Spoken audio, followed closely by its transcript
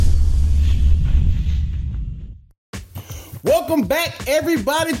Welcome back,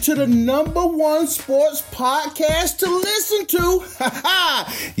 everybody, to the number one sports podcast to listen to.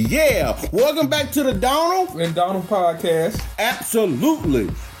 Yeah. Welcome back to the Donald and Donald podcast. Absolutely.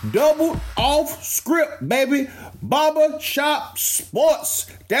 Double off script, baby. Barber Shop Sports.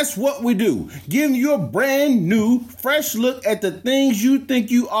 That's what we do. Giving you a brand new, fresh look at the things you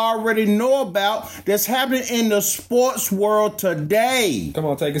think you already know about that's happening in the sports world today. Come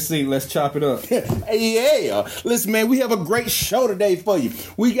on, take a seat. Let's chop it up. Yeah. Listen, man, we have a great show today for you.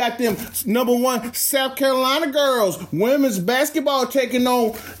 We got them number one South Carolina girls. Women's basketball taking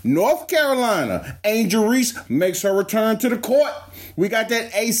on North Carolina. Angel Reese makes her return to the court. We got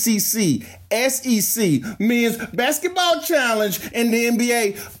that ACC, SEC, Men's Basketball Challenge, and the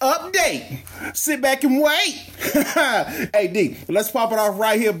NBA update. Sit back and wait. Hey, D, let's pop it off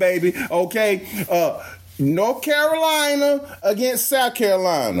right here, baby. Okay? North Carolina against South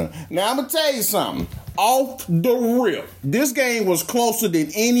Carolina. Now, I'm going to tell you something. Off the rip, this game was closer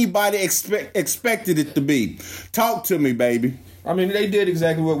than anybody expected it to be. Talk to me, baby. I mean, they did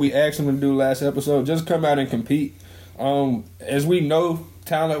exactly what we asked them to do last episode. Just come out and compete. As we know,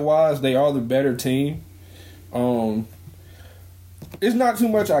 talent-wise, they are the better team. It's not too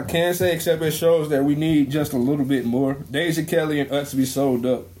much I can say, except it shows that we need just a little bit more. Deja Kelly and Utsby sold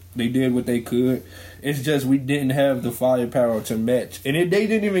up. They did what they could. It's just we didn't have the firepower to match. And they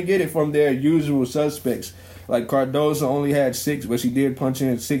didn't even get it from their usual suspects. Like Cardoso only had 6, but she did punch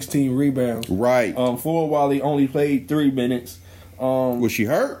in 16 rebounds. Right. Full while he only played 3 minutes. Was she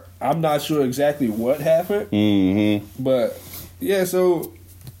hurt? I'm not sure exactly what happened. Mm-hmm. But, yeah, so...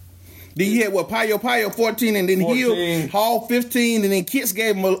 Then you had, Payo 14, and then 14. Hall 15, and then Kits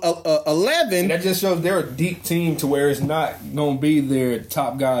gave him 11. And that just shows they're a deep team to where it's not going to be their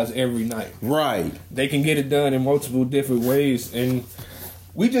top guys every night. Right. They can get it done in multiple different ways. And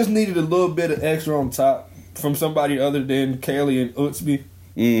we just needed a little bit of extra on top from somebody other than Kelly and Utsby.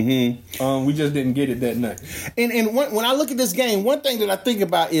 Mm-hmm. We just didn't get it that night. And when I look at this game, one thing that I think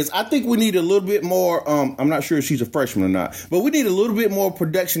about is I think we need a little bit more. I'm not sure if she's a freshman or not, but we need a little bit more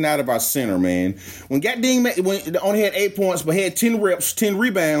production out of our center, man. When only had 8 points, but had 10 reps, 10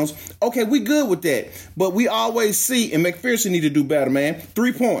 rebounds. Okay, we good with that. But we always see, and McPherson need to do better, man.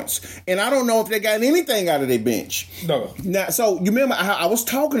 3 points, and I don't know if they got anything out of their bench. No. Now, so you remember I was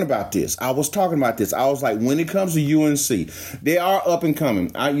talking about this. I was like, when it comes to UNC, they are up and coming.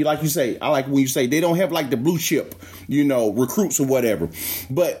 I like when you say they don't have like the blue chip, recruits or whatever.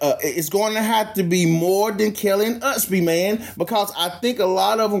 But it's going to have to be more than Kelly and Utsby, man, because I think a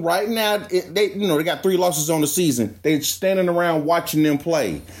lot of them right now, they got 3 losses on the season. They're standing around watching them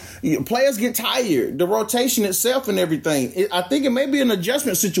play. Players get tired. The rotation itself and everything. I think it may be an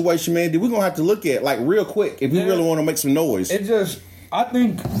adjustment situation, man, that we're going to have to look at like real quick if we really want to make some noise. I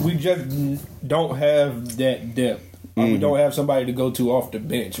think we just don't have that depth. We don't have somebody to go to off the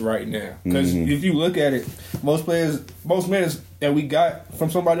bench right now. Because if you look at it, most minutes that we got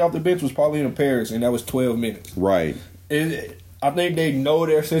from somebody off the bench was Paulina Paris, and that was 12 minutes. Right. I think they know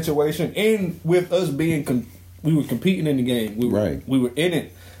their situation, and with us we were competing in the game. We were in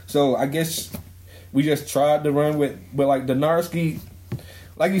it. So I guess we just tried to run with, but like Donarski,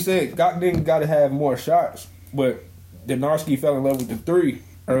 like you said, Gokden got to have more shots, but Donarski fell in love with the 3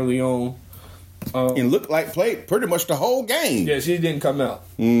 early on. And looked like played pretty much the whole game. Yeah, she didn't come out.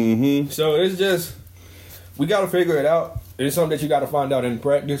 Mm-hmm. So it's just, we got to figure it out. It's something that you got to find out in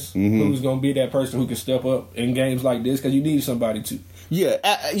practice. Mm-hmm. Who's going to be that person who can step up in games like this, because you need somebody to. Yeah,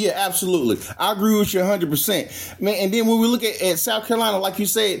 absolutely. I agree with you 100%. Man, and then when we look at South Carolina, like you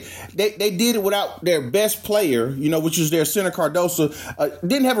said, they did it without their best player, which is their center Cardoso.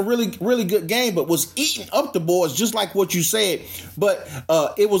 Didn't have a really, really good game, but was eating up the boards, just like what you said. But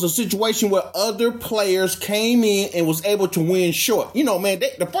it was a situation where other players came in and was able to win short. Man,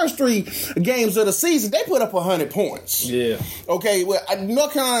 the first 3 games of the season, they put up 100 points. Yeah. Okay, well,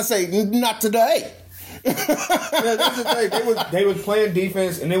 North Carolina say, not today. Yeah, that's the thing. They was playing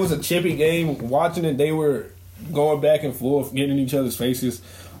defense, and it was a chippy game. Watching it, they were going back and forth, getting in each other's faces.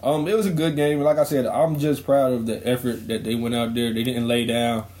 It was a good game. Like I said, I'm just proud of the effort that they went out there. They didn't lay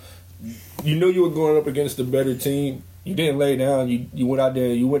down. You knew you were going up against a better team. You didn't lay down. You went out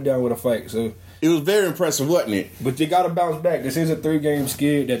there. You went down with a fight. So it was very impressive, wasn't it? But you got to bounce back. This is a 3-game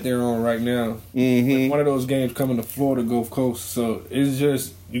skid that they're on right now. Mm-hmm. One of those games coming to Florida Gulf Coast. So it's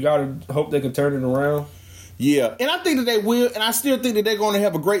just, you got to hope they can turn it around. Yeah, and I think that they will, and I still think that they're going to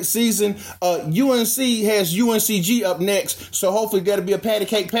have a great season. UNC has UNCG up next, so hopefully that'll be a patty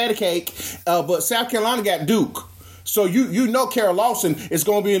cake. But South Carolina got Duke. So you know Carol Lawson is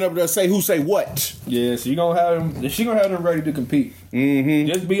going to be able to say who say what. Yeah, so you're going to have them. She's going to have them ready to compete.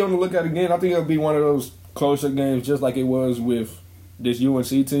 Mm-hmm. Just be on the lookout again. I think it'll be one of those closer games, just like it was with this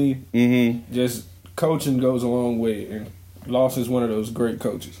UNC team. Mm-hmm. Just coaching goes a long way, and Loss is one of those great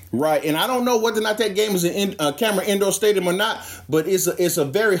coaches. Right, and I don't know whether or not that game is in Cameron Indoor Stadium or not, but it's a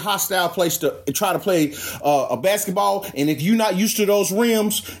very hostile place to try to play a basketball, and if you're not used to those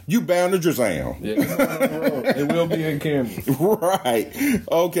rims, you bound to drizzle. Yeah, it will be in Cameron. Right.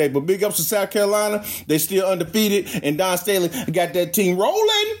 Okay, but big ups to South Carolina. They still undefeated, and Don Staley got that team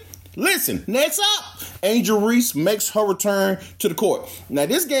rolling. Listen, next up, Angel Reese makes her return to the court. Now,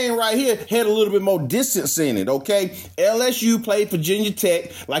 this game right here had a little bit more distance in it, okay? LSU played Virginia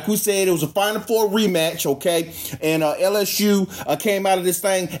Tech. Like we said, it was a Final Four rematch, okay? And LSU came out of this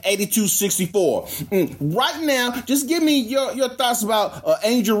thing 82-64. Right now, just give me your thoughts about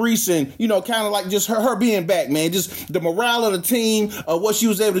Angel Reese and, kind of like just her being back, man. Just the morale of the team, what she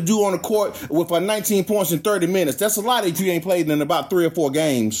was able to do on the court with 19 points in 30 minutes. That's a lot if you ain't played in about 3 or 4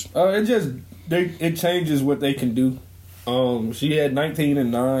 games. It changes what they can do. She had 19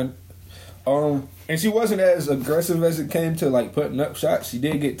 and 9. And she wasn't as aggressive as it came to like putting up shots. She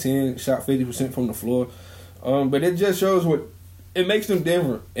did get 10, shot 50% from the floor. But it just shows it makes them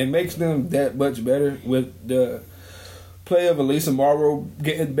different. It makes them that much better with the play of Elisa Morrow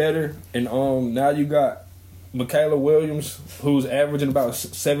getting better. And now you got Michaela Williams, who's averaging about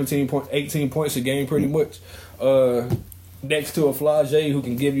 18 points a game pretty much. Next to a Flage who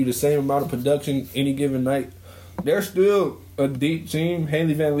can give you the same amount of production any given night. They're still a deep team.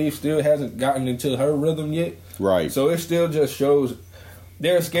 Haley Van Leef still hasn't gotten into her rhythm yet. Right. So it still just shows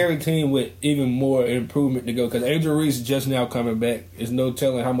they're a scary team with even more improvement to go. Because Angel Reese just now coming back. There's no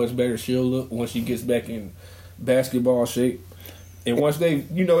telling how much better she'll look once she gets back in basketball shape. And once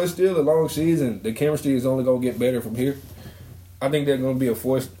it's still a long season. The chemistry is only going to get better from here. I think they're going to be a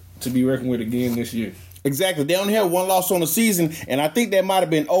force to be reckoned with again this year. Exactly. They only had 1 loss on the season, and I think that might have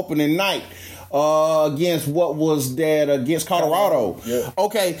been opening night against against Colorado. Yeah.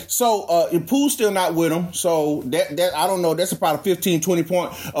 Okay, so Poole's still not with them, so that I don't know. That's about a 15-20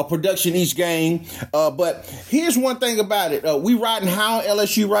 point production each game. But here's one thing about it: we riding high on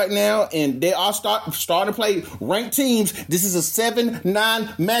LSU right now, and they are starting to play ranked teams. This is a 7-9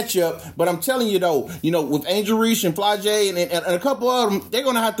 matchup, but I'm telling you though, with Angel Reese and Flage and a couple of them, they're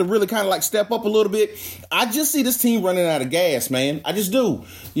gonna have to really kind of like step up a little bit. I just see this team running out of gas, man. I just do,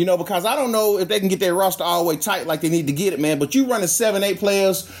 because I don't know if they can get their roster all the way tight like they need to get it, man. But you running 7-8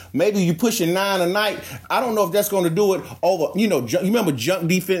 players, maybe you pushing 9 a night. I don't know if that's going to do it over. You remember junk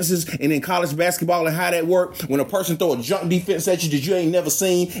defenses and in college basketball and how that worked when a person throw a junk defense at you that you ain't never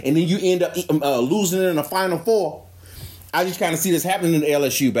seen, and then you end up losing it in the Final Four. I just kind of see this happening in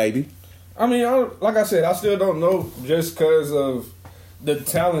LSU, baby. I mean, like I said, I still don't know just because of the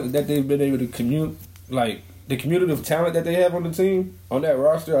talent that they've been able to the commutative talent that they have on the team, on that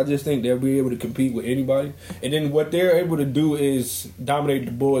roster. I just think they'll be able to compete with anybody. And then what they're able to do is dominate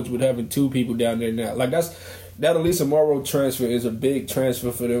the boards with having 2 people down there now. Like that Elisa Morrow transfer is a big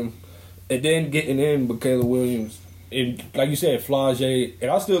transfer for them. And then getting in Michaela Williams and like you said, Flage, and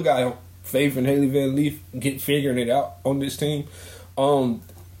I still got faith in Haley Van Leef figuring it out on this team.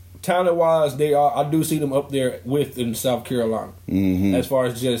 Talent wise, I do see them up there with in South Carolina as far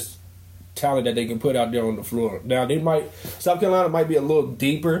as just talent that they can put out there on the floor. Now South Carolina might be a little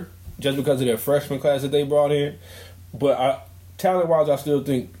deeper just because of their freshman class that they brought in, but talent wise, I still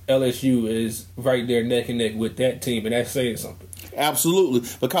think LSU is right there neck and neck with that team, and that's saying something. Absolutely,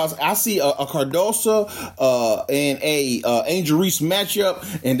 because I see a Cardosa and a Angel Reese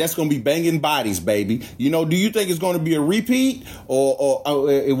matchup, and that's going to be banging bodies, baby. Do you think it's going to be a repeat,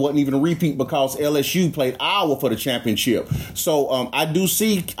 or it wasn't even a repeat because LSU played Iowa for the championship? So I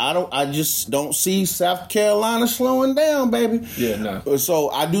just don't see South Carolina slowing down, baby. Yeah, no. So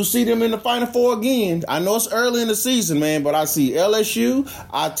I do see them in the Final Four again. I know it's early in the season, man, but I see LSU.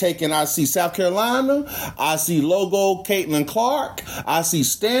 I see South Carolina. I see Logo Caitlin Clark. I see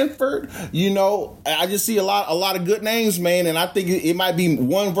Stanford. I just see a lot of good names, man, and I think it might be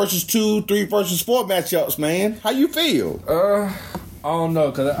 1 versus 2, 3 versus 4 matchups, man. How you feel? I don't know,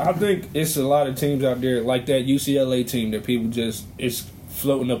 because I think it's a lot of teams out there like that UCLA team that people it's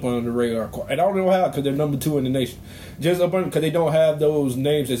floating up on the radar. And I don't know how, because they're number 2 in the nation. Just up because they don't have those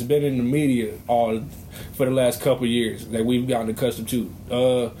names that's been in the media for the last couple of years that we've gotten accustomed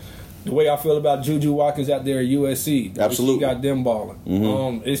to. The way I feel about Juju Watkins out there at USC. Absolutely. He got them balling.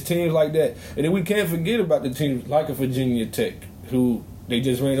 Mm-hmm. It's teams like that. And then we can't forget about the teams like a Virginia Tech, who they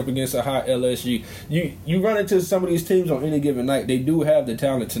just ran up against a high LSU. You run into some of these teams on any given night, they do have the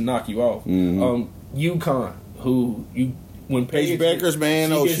talent to knock you off. Mm-hmm. UConn, who you when Paige Beckers,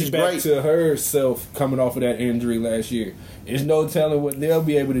 man, she's she's back great. to herself coming off of that injury last year. There's no telling what they'll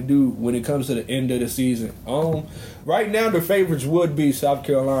be able to do when it comes to the end of the season. Right now, the favorites would be South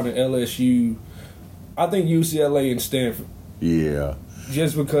Carolina, LSU, I think UCLA and Stanford. Yeah.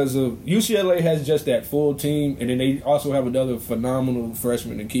 Just because of UCLA has just that full team, and then they also have another phenomenal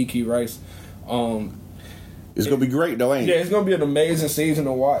freshman in Kiki Rice. It's going to be great, though, ain't it? Yeah, it's going to be an amazing season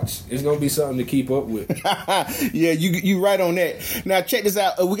to watch. It's going to be something to keep up with. Yeah, you right on that. Now, check this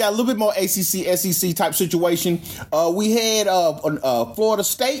out. We got a little bit more ACC, SEC type situation. We had Florida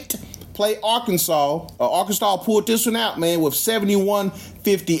State play Arkansas. Arkansas pulled this one out, man, with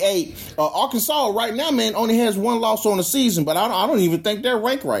 71-58. Arkansas right now, man, only has one loss on the season, but I don't even think they're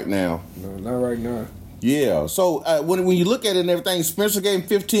ranked right now. No, not right now. Yeah, so when you look at it and everything, Spencer gave him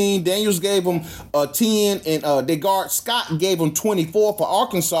 15, Daniels gave him 10, and their guard Scott gave him 24 for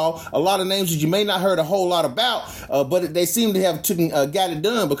Arkansas. A lot of names that you may not heard a whole lot about, but they seem to have got it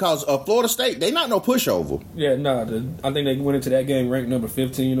done because Florida State, they not no pushover. Yeah, I think they went into that game ranked number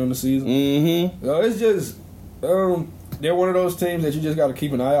 15 on the season. Mm-hmm. It's just they're one of those teams that you just got to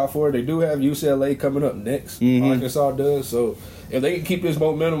keep an eye out for. They do have UCLA coming up next. Mm-hmm. Arkansas does, so if they can keep this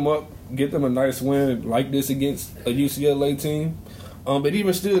momentum up, get them a nice win like this against a UCLA team. But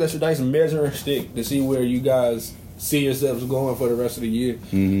even still, that's a nice measuring stick to see where you guys see yourselves going for the rest of the year.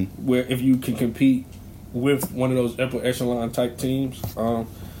 Mm-hmm. Where if you can compete with one of those upper echelon type teams.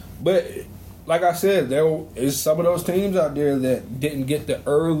 But like I said, there is some of those teams out there that didn't get the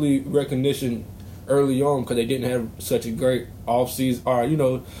early recognition early on because they didn't have such a great off season, or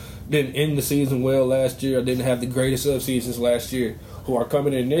didn't end the season well last year, or didn't have the greatest of seasons last year. Who are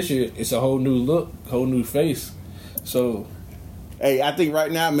coming in this year, it's a whole new look, whole new face. So, hey, I think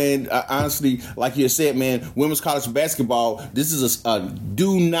right now, man, honestly, like you said, man, women's college basketball, this is a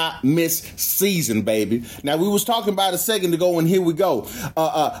do not miss season, baby. Now, we was talking about a second ago, and here we go.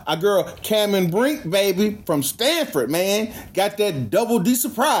 Our girl Cameron Brink, baby, from Stanford, man, got that double D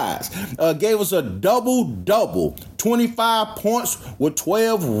surprise. Gave us a double-double. 25 points with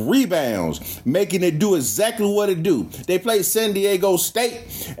 12 rebounds, making it do exactly what it do. They played San Diego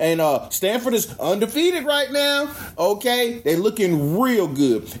State, and Stanford is undefeated right now. Okay, they looking real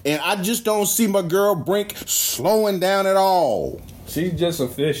good, and I just don't see my girl Brink slowing down at all. She's just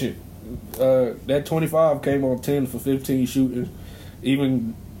efficient. That 25 came on 10 for 15 shooting,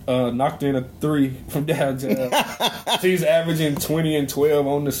 even knocked in a 3 from downtown. She's averaging 20 and 12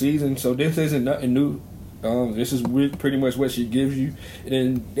 on the season, so this isn't nothing new. This is pretty much what she gives you. And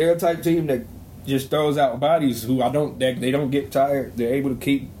then they're a type team that just throws out bodies who they don't get tired. They're able to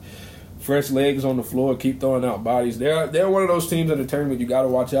keep fresh legs on the floor, keep throwing out bodies. They're one of those teams in the tournament you got to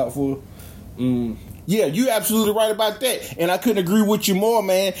watch out for. Yeah, you're absolutely right about that, and I couldn't agree with you more,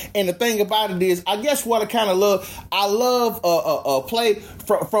 man. And the thing about it is, I guess what I kind of love, I love a play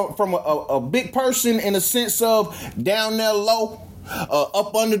from a big person in the sense of down there low.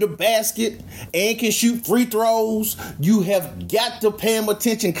 Up under the basket and can shoot free throws. You have got to pay him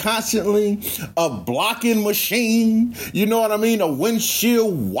attention constantly. A blocking machine. You know what I mean? A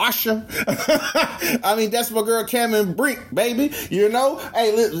windshield washer. I mean, that's my girl Cameron Brink, baby. You know?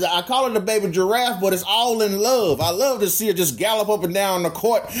 Hey, listen, I call her the baby giraffe, but it's all in love. I love to see her just gallop up and down the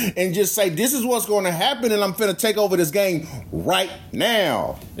court and just say, this is what's going to happen, and I'm finna take over this game right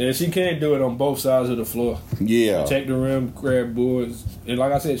now. Yeah, she can do it on both sides of the floor. Yeah. Take the rim, grab boards. And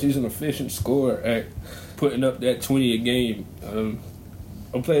like I said, she's an efficient scorer at putting up that 20 a game.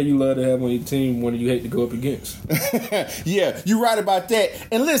 A player you love to have on your team, one you hate to go up against. Yeah, you're right about that.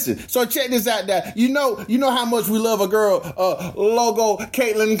 And listen, so check this out now. You know how much we love a girl, logo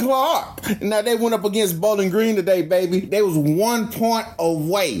Caitlin Clark. Now they went up against Bowling Green today, baby. They was 1 point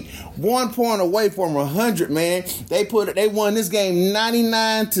away. 1 point away from 100, man. They won this game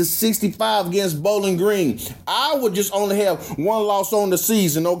 99-65 against Bowling Green. I would just only have one loss on the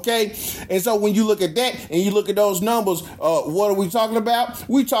season, okay? And so when you look at that and you look at those numbers, what are we talking about?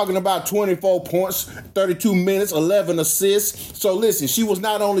 We talking about 24 points, 32 minutes, 11 assists. So listen, she was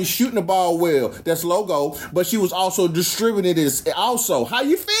not only shooting the ball well, that's logo, but she was also distributing it also. How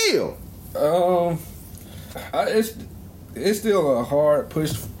you feel? It's still a hard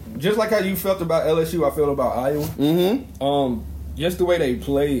push. Just like how you felt about LSU, I felt about Iowa. Mm-hmm. Just the way they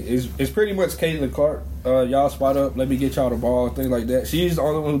play is pretty much Caitlin Clark. Y'all spot up, let me get y'all the ball, things like that. She's the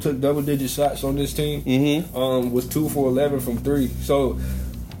only one who took double-digit shots on this team. Mm-hmm. Was 2 for 11 from 3. So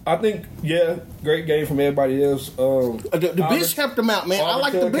I think, great game from everybody else. The bench helped them out, man. I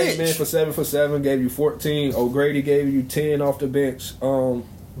like the bench. Came in for 7 for 7, gave you 14. O'Grady gave you 10 off the bench.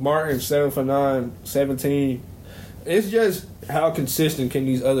 Martin 7 for 9, 17. It's just how consistent can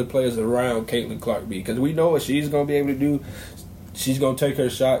these other players around Caitlin Clark be? Because we know what she's going to be able to do. She's going to take her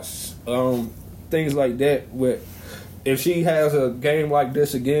shots, things like that. If she has a game like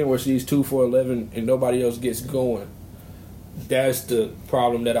this again where she's 2 for 11 and nobody else gets going, that's the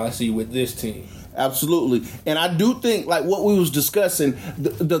problem that I see with this team. Absolutely. And I do think, like what we was discussing,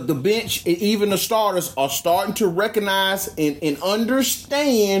 the bench, even the starters, are starting to recognize and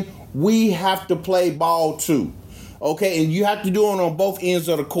understand we have to play ball too. Okay, and you have to do it on both ends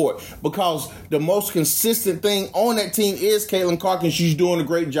of the court, because the most consistent thing on that team is Caitlin Clark, and she's doing a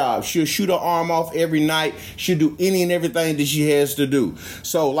great job. She'll shoot her arm off every night. She'll do any and everything that she has to do.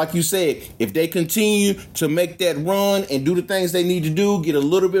 So, like you said, if they continue to make that run and do the things they need to do, get a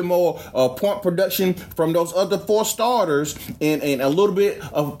little bit more point production from those other 4 starters and a little bit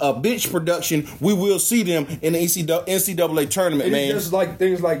of bench production, we will see them in the NCAA tournament, man. It's just like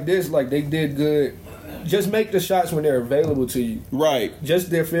things like this, like they did good. Just make the shots when they're available to you. Right. Just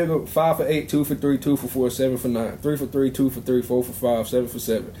their field 5 for 8, 2 for 3, 2 for 4, 7 for 9, 3 for 3, 2 for 3, 4 for 5, 7 for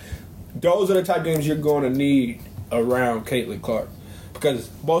 7. Those are the type of games you're going to need around Caitlin Clark, because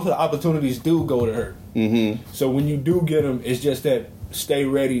most of the opportunities do go to her. Mm-hmm. So when you do get them, it's just that stay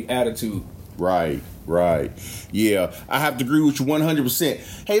ready attitude. Right. Yeah, I have to agree with you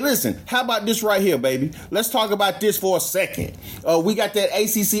 100%. Hey, listen, how about this right here, baby? Let's talk about this for a second. We got that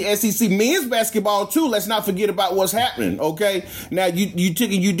ACC, SEC men's basketball, too. Let's not forget about what's happening, okay? Now, you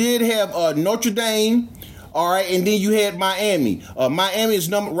did have Notre Dame, all right, and then you had Miami. Miami is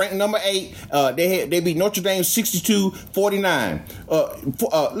ranked number 8. They beat Notre Dame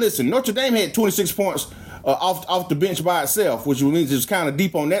 62-49. Listen, Notre Dame had 26 points off the bench by itself, which means it's kind of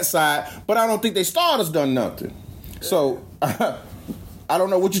deep on that side. But I don't think they starters done nothing. So I don't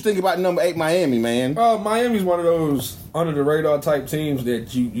know what you think about number 8 Miami, man. Miami's one of those under the radar type teams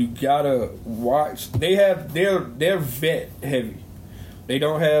that you gotta watch. They're vet heavy. They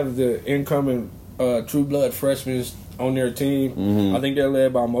don't have the incoming true blood freshmen on their team. Mm-hmm. I think they're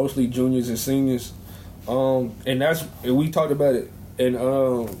led by mostly juniors and seniors. And we talked about it in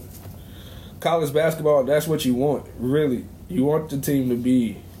college basketball. That's what you want, really. You want the team to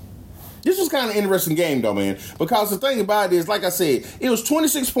be. This was kind of an interesting game, though, man, because the thing about it is, like I said, it was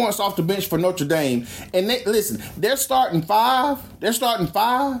 26 points off the bench for Notre Dame, and they're starting five,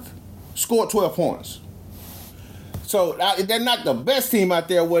 scored 12 points. So they're not the best team out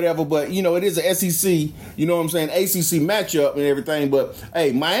there or whatever, but, it is an SEC, you know what I'm saying, ACC matchup and everything. But,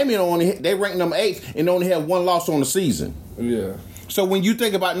 hey, Miami, they ranked number 8 and only have 1 loss on the season. Yeah. So when you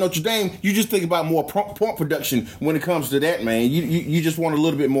think about Notre Dame, you just think about more point production when it comes to that, man. You just want a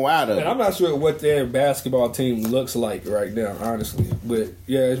little bit more out of it. I'm not sure what their basketball team looks like right now, honestly. But,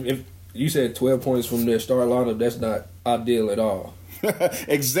 yeah, if you said 12 points from their star lineup, that's not ideal at all.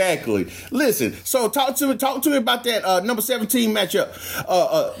 Exactly. Listen, so talk to me about that number 17 matchup.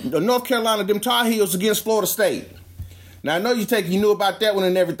 North Carolina, them Tar Heels against Florida State. Now, I know you knew about that one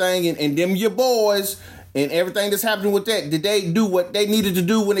and everything, and them your boys and everything that's happening with that. Did they do what they needed to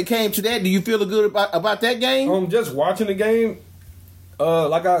do when it came to that? Do you feel good about that game? Just watching the game,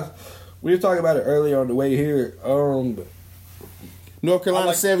 we were talking about it earlier on the way here. North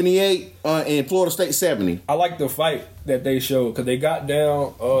Carolina 78 and Florida State 70. I like the fight that they showed because they got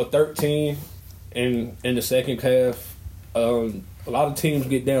down 13 in the second half. A lot of teams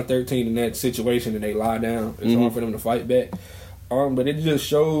get down 13 in that situation and they lie down. It's hard for them to fight back. But it just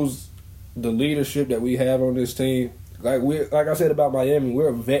shows the leadership that we have on this team. Like I said about Miami, we're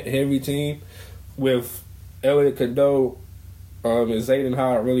a vet heavy team with Elliot Cadeau and Zayden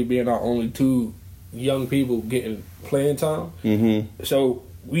Howard really being our only 2 young people getting playing time. Mm-hmm. So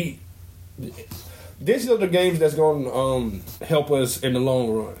these are the games that's going to help us in the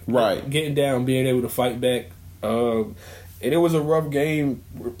long run. Right. Getting down, being able to fight back. And it was a rough game,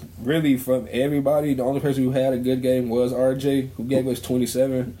 really, from everybody. The only person who had a good game was RJ, who gave us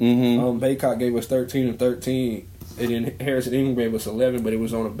 27. Mm-hmm. Baycott gave us 13 and 13. And then Harrison Ingram gave us 11, but it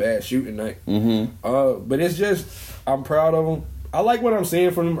was on a bad shooting night. Mm-hmm. But it's just, I'm proud of them. I like what I'm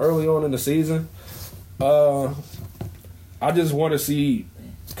seeing from them early on in the season. I just want to see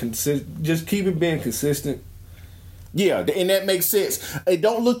just keep it being consistent. Yeah, and that makes sense. It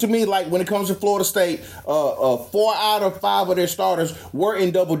don't look to me like when it comes to Florida State, 4 out of 5 of their starters were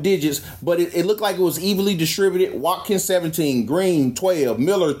in double digits, but it looked like it was evenly distributed. Watkins 17, Green 12,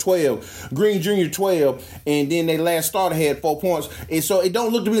 Miller 12, Green Jr. 12, and then their last starter had 4 points. And so it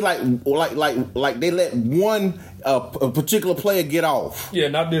don't look to me like they let one a particular player get off. Yeah,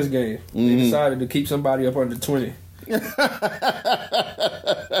 not this game. They decided to keep somebody up under 20.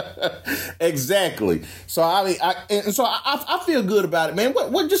 Exactly. So I mean, I feel good about it, man.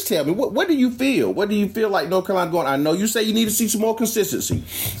 What? Just tell me, what do you feel? What do you feel like North Carolina going? I know you say you need to see some more consistency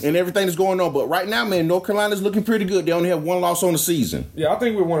and everything that's going on, but right now, man, North Carolina's looking pretty good. They only have one loss on the season. Yeah, I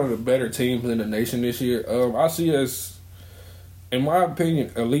think we're one of the better teams in the nation this year. I see us, in my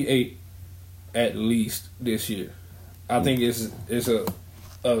opinion, Elite Eight at least this year. I think it's a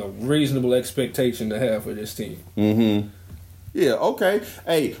reasonable expectation to have for this team. Mm-hmm. Yeah, okay.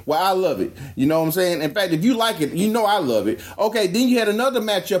 Hey, well, I love it. You know what I'm saying? In fact, if you like it, you know I love it. Okay, then you had another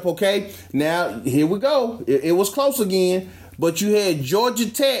matchup, okay? Now, here we go. It was close again, but you had Georgia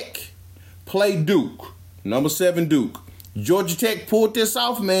Tech play Duke, number 7 Duke. Georgia Tech pulled this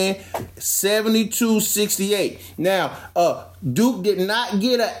off, man, 72-68. Now, Duke did not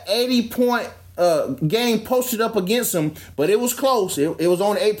get an 80-point game posted up against them, but it was close. It was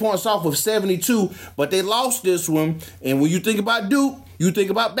only 8 points off of 72, but they lost this one. And when you think about Duke, you think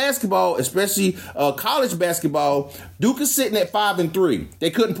about basketball, especially college basketball. Duke is sitting at 5-3.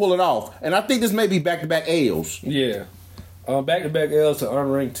 They couldn't pull it off, and I think this may be back-to-back L's. Yeah, back-to-back L's to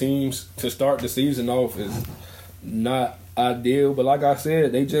unranked teams to start the season off is not ideal. But like I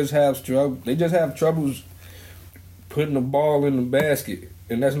said, they just have troubles putting the ball in the basket,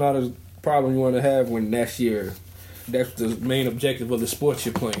 and that's not a problem you want to have when next year that's the main objective of the sports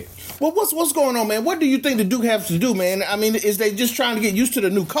you're playing. Well, what's going on, man? What do you think the Duke has to do, man? I mean, is they just trying to get used to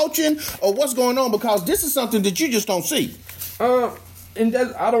the new coaching, or what's going on? Because this is something that you just don't see. And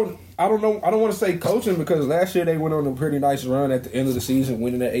that, I don't know. I don't want to say coaching because last year they went on a pretty nice run at the end of the season,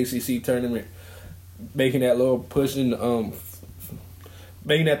 winning that ACC tournament, making that little push in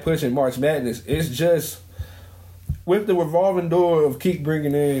March Madness. It's just with the revolving door of keep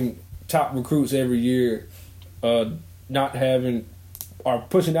bringing in top recruits every year, not having or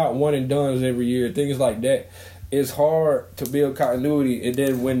pushing out one and dones every year, things like that. It's hard to build continuity, and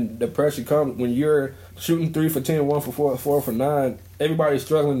then when the pressure comes, when you're shooting 3 for 10, 1 for 4, 4 for 9, everybody's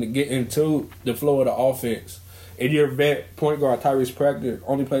struggling to get into the flow of the offense. And your vet point guard Tyrese Proctor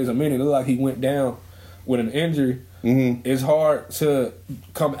only plays a minute. It looked like he went down with an injury. Mm-hmm. It's hard to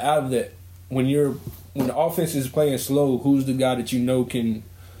come out of that when the offense is playing slow. Who's the guy that you know can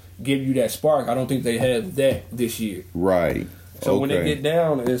give you that spark? I don't think they have that this year. Right. So when they get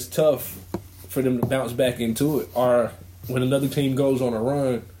down, it's tough for them to bounce back into it. Or when another team goes on a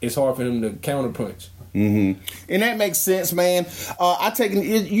run, it's hard for them to counterpunch. Mm-hmm. And that makes sense, man.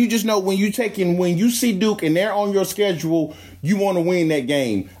 You just know when you see Duke and they're on your schedule, you want to win that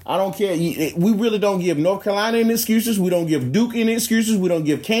game. I don't care. We really don't give North Carolina any excuses. We don't give Duke any excuses. We don't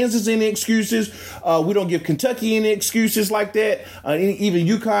give Kansas any excuses. We don't give Kentucky any excuses like that. Even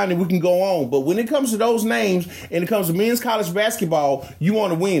UConn, and we can go on. But when it comes to those names and it comes to men's college basketball, you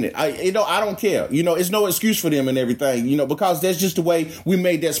want to win it. I don't care. It's no excuse for them and everything. Because that's just the way we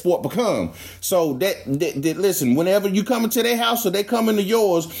made that sport become. So that listen, whenever you come into their house or they come into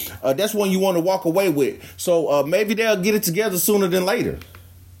yours, that's one you want to walk away with. So maybe they'll get it together sooner than later.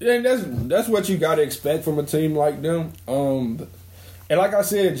 Yeah, that's what you got to expect from a team like them. And like I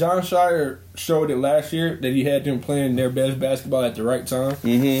said, John Shire showed it last year that he had them playing their best basketball at the right time.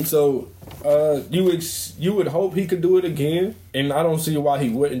 Mm-hmm. So you would hope he could do it again, and I don't see why he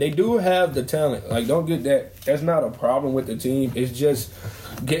wouldn't. They do have the talent. Like, don't get that. That's not a problem with the team. It's just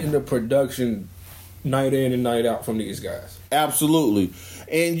getting the production night in and night out from these guys. Absolutely.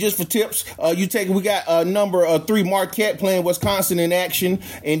 And just for tips, we got number 3 Marquette playing Wisconsin in action,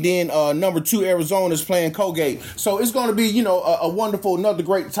 and then number 2 Arizona is playing Colgate. So it's going to be, a wonderful, another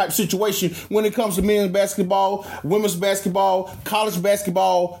great type situation when it comes to men's basketball, women's basketball, college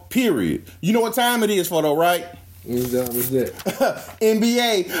basketball, period. You know what time it is for though, right? What's that?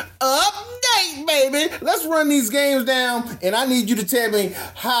 NBA update, baby. Let's run these games down, and I need you to tell me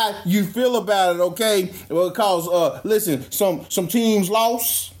how you feel about it, okay? Because, listen, some teams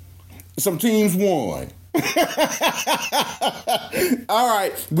lost, some teams won. All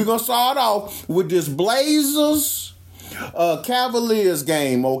right, we're going to start off with this Blazers Cavaliers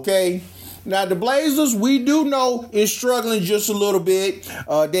game, okay? Now, the Blazers, we do know, is struggling just a little bit.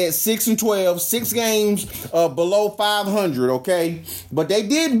 They're at 6-12, 6 games below 500, okay? But they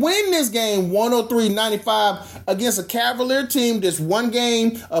did win this game 103-95 against a Cavalier team that's 1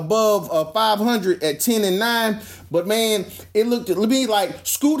 game above 500 at 10-9. But, man, it looked to me like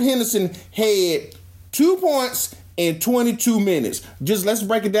Scoot Henderson had 2 points in 22 minutes. Just let's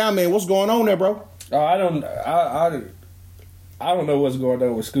break it down, man. What's going on there, bro? I don't know what's going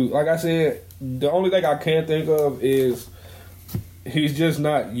on with Scoot. Like I said, the only thing I can think of is he's just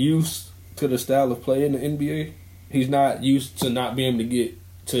not used to the style of play in the NBA. He's not used to not being able to get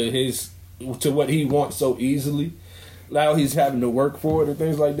to what he wants so easily. now he's having to work for it and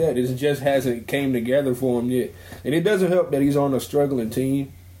things like that. It just hasn't came together for him yet. And it doesn't help that he's on a struggling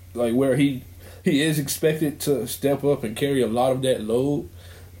team, like where he is expected to step up and carry a lot of that load.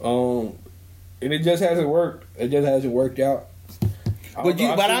 And it just hasn't worked. It just hasn't worked out.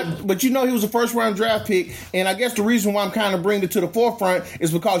 But you know he was a first round draft pick, and I guess the reason why I'm kind of bringing it to the forefront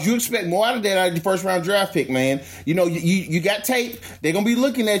is because you expect more out of that out of the first round draft pick, man. You know, you got tape. They're gonna be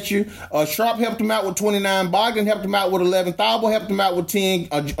looking at you. Sharp helped him out with 29. Bogdan helped him out with 11. Thauber helped him out with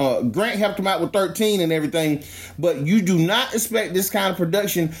 10. Grant helped him out with 13 and everything. But you do not expect this kind of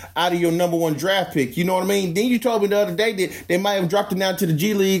production out of your number one draft pick. You know what I mean? Then you told me the other day that they might have dropped him down to the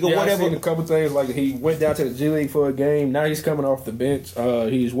G League or whatever. I've seen a couple things, like he went down to the G League for a game. Now he's coming off the bench.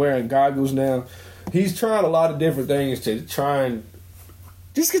 He's wearing goggles now. He's trying a lot of different things to try and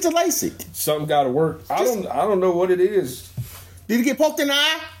just get to LASIK. Something got to work. I don't know what it is. Did he get poked in the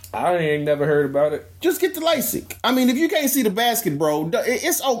eye? I ain't never heard about it. Just get the LASIK. I mean, if you can't see the basket, bro,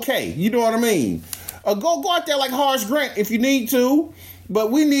 it's okay. You know what I mean? Go out there like Horace Grant if you need to. But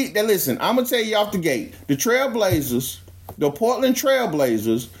we need that. Listen, I'm gonna tell you off the gate. The Trailblazers, the Portland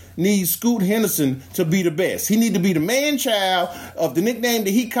Trailblazers, need Scoot Henderson to be the best. He need to be the man child of the nickname that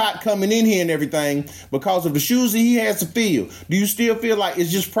he caught coming in here and everything because of the shoes that he has to fill. Do you still feel like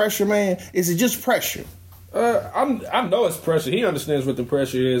it's just pressure, man? Is it just pressure? I know it's pressure. He understands what the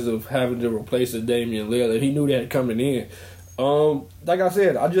pressure is of having to replace a Damian Lillard. He knew that coming in. Like I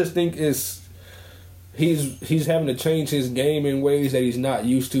said, I just think he's having to change his game in ways that he's not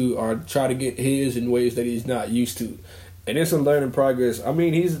used to, or try to get his in ways that he's not used to. And it's a learning progress. I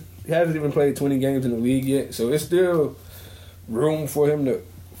mean, he hasn't even played 20 games in the league yet, so it's still room for him to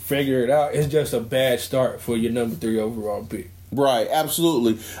figure it out. It's just a bad start for your number 3 overall pick. Right,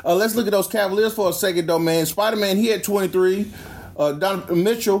 absolutely. Let's look at those Cavaliers for a second, though, man. Spider-Man, he had 23. Donovan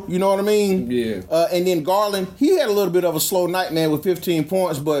Mitchell, you know what I mean? Yeah. And then Garland, he had a little bit of a slow night, man, with 15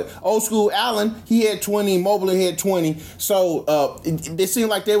 points. But old school Allen, he had 20. Mobley had 20. So it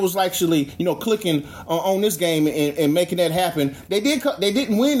seemed like they was actually, clicking on this game and making that happen. They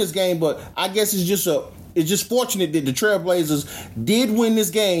didn't win this game, but I guess it's just fortunate that the Trailblazers did win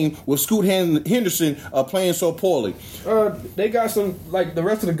this game with Scoot Henderson playing so poorly. They got some, like the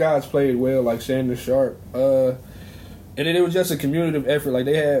rest of the guys played well, like Shannon Sharp. And then it was just a cumulative effort. Like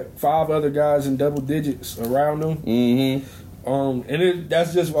they had 5 other guys in double digits around them. Mm-hmm.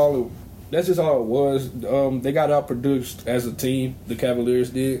 That's just all it was. They got outproduced as a team. The Cavaliers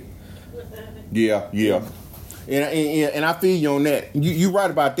did. Yeah. And I feel you on that. You right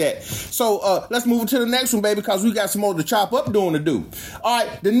about that. So let's move to the next one, baby, because we got some more to chop up doing to do. All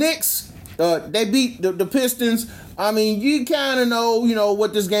right, the Knicks, they beat the Pistons. I mean, you kind of know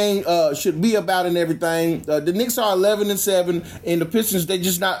what this game should be about and everything. The Knicks are 11-7, and the Pistons, they're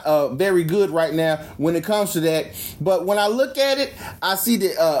just not very good right now when it comes to that. But when I look at it, I see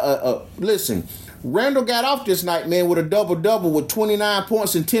that, listen, Randall got off this night, man, with a double-double with 29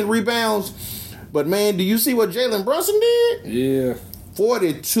 points and 10 rebounds. But, man, do you see what Jalen Brunson did? Yeah.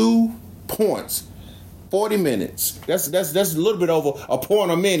 42 points. 40 minutes. That's a little bit over a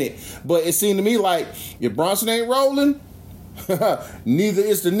point a minute. But it seemed to me like if Bronson ain't rolling, neither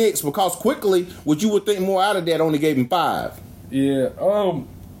is the Knicks, because quickly, what you would think more out of that, only gave him 5. Yeah.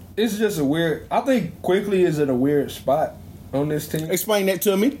 It's just I think quickly is in a weird spot on this team. Explain that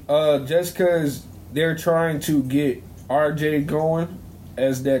to me. Just because they're trying to get RJ going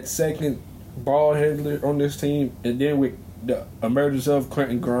as that second ball handler on this team, and then with the emergence of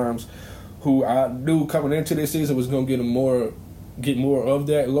Quentin Grimes, who I knew coming into this season was going to get more of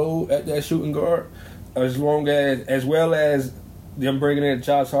that load at that shooting guard, as well as them bringing in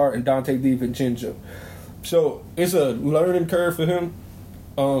Josh Hart and Dante DiVincenzo. So it's a learning curve for him,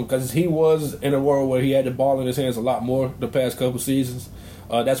 because he was in a world where he had the ball in his hands a lot more the past couple seasons.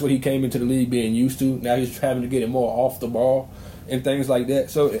 That's what he came into the league being used to. Now he's having to get it more off the ball and things like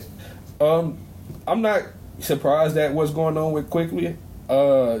that. So I'm not surprised at what's going on with Quickly.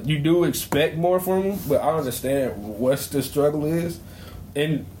 You do expect more from him, but I understand what the struggle is.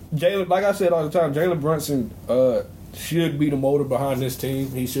 And Jalen, like I said all the time, Jalen Brunson should be the motor behind this team.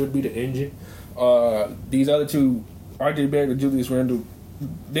 He should be the engine. These other two, RJ Barrett and Julius Randle,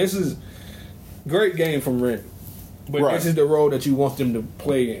 this is great game from Randle. But This is the role that you want them to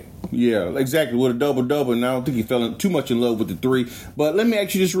play in. Yeah, exactly. With a double-double, and I don't think he fell too much in love with the 3. But let me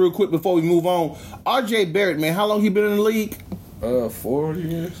ask you this real quick before we move on. RJ Barrett, man, how long he been in the league? 4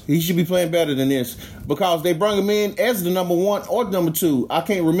 years. He should be playing better than this because they brought him in as the number 1 or number 2. I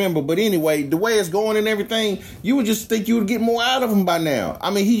can't remember, but anyway, the way it's going and everything, you would just think you would get more out of him by now. I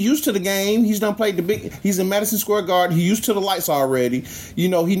mean, he's used to the game. He's done played he's in Madison Square Garden. He's used to the lights already. You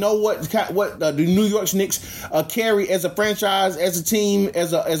know, he know what the New York Knicks carry as a franchise, as a team,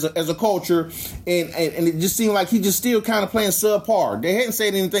 as a culture, and it just seemed like he just still kind of playing subpar. They hadn't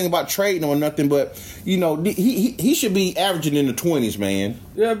said anything about trading or nothing, but you know, he should be averaging in the 20s, man.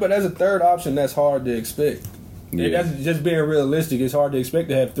 Yeah, but as a third option, that's hard to expect. Yeah. That's just being realistic. It's hard to expect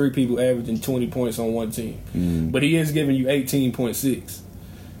to have 3 people averaging 20 points on one team. But he is giving you 18.6.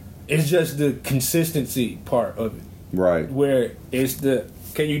 It's just the consistency part of it. Right. Where it's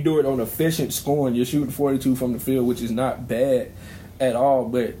can you do it on efficient scoring? You're shooting 42 from the field, which is not bad at all,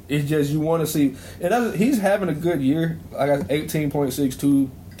 but it's just you want to see. And he's having a good year. I got 18.62,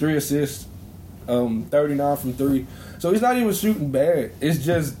 3 assists, 39 from 3. So he's not even shooting bad. It's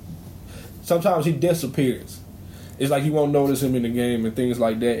just sometimes he disappears. It's like you won't notice him in the game and things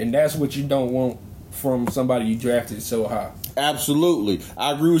like that. And that's what you don't want from somebody you drafted so high. Absolutely.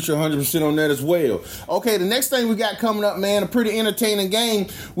 I agree with you 100% on that as well. Okay, the next thing we got coming up, man, a pretty entertaining game.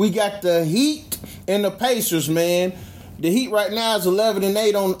 We got the Heat and the Pacers, man. The Heat right now is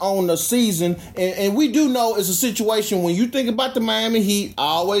 11-8 on the season, and we do know it's a situation when you think about the Miami Heat. I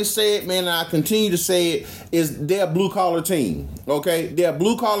always say it, man, and I continue to say it, is they're a blue-collar team, okay? They're a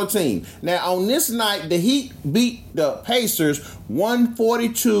blue-collar team. Now, on this night, the Heat beat the Pacers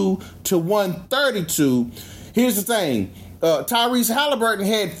 142-132. Here's the thing. Tyrese Halliburton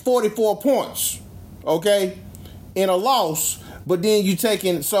had 44 points, okay, in a loss. But then you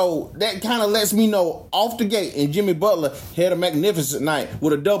so that kind of lets me know off the gate. And Jimmy Butler had a magnificent night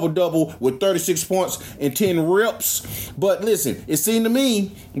with a double-double with 36 points and 10 rips. But listen, it seemed to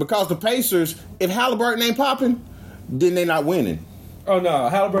me, because the Pacers, if Halliburton ain't popping, then they're not winning. Oh, no.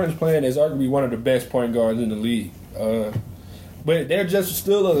 Halliburton's playing as arguably one of the best point guards in the league. But they're just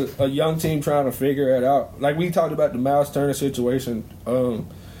still a young team trying to figure it out. Like we talked about the Miles Turner situation.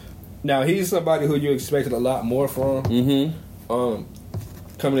 Now, he's somebody who you expected a lot more from. Mm-hmm.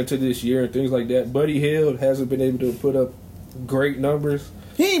 Coming into this year and things like that. Buddy Hield hasn't been able to put up great numbers.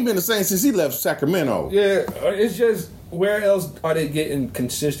 He ain't been the same since he left Sacramento. Yeah, it's just where else are they getting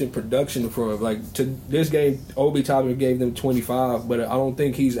consistent production from? Like, to this game, Obi Toppin gave them 25, but I don't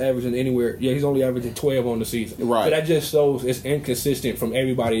think he's averaging anywhere. Yeah, he's only averaging 12 on the season. Right. But that just shows it's inconsistent from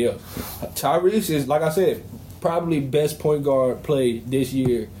everybody else. Tyrese is, like I said, probably best point guard play this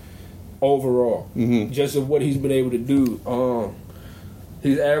year overall, just of what he's been able to do.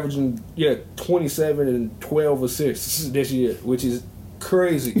 He's averaging 27 and 12 assists this year, which is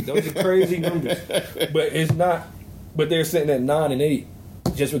crazy. Those are crazy numbers, but it's not. But they're sitting at 9 and 8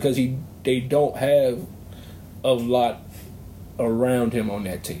 just because they don't have a lot around him on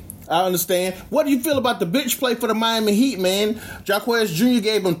that team. I understand. What do you feel about the bench play for the Miami Heat, man? Jaquez Jr.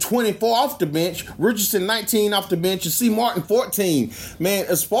 gave him 24 off the bench, Richardson 19 off the bench, and C. Martin 14. Man,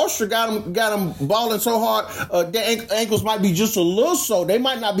 Spoelstra got him balling so hard, their ankles might be just a little sore. They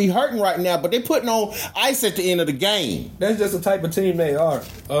might not be hurting right now, but they're putting on ice at the end of the game. That's just the type of team they are.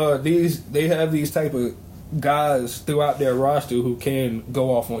 They have these type of guys throughout their roster who can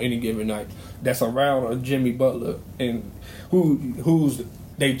go off on any given night. That's around a Jimmy Butler, and who's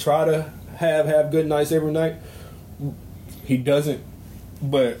they try to have good nights every night. He doesn't,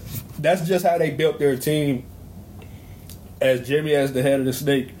 but that's just how they built their team. As Jimmy as the head of the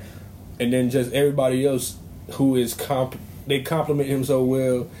snake, and then just everybody else who is they compliment him so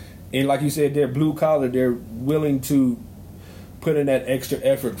well, and like you said, they're blue collar. They're willing to put in that extra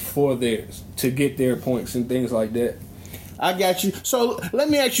effort for theirs to get their points and things like that. I got you. So let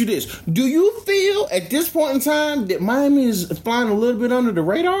me ask you this. Do you feel at this point in time that Miami is flying a little bit under the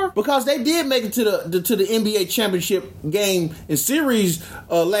radar? Because they did make it to the NBA championship game and series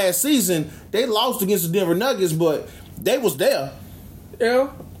last season. They lost against the Denver Nuggets, but they was there.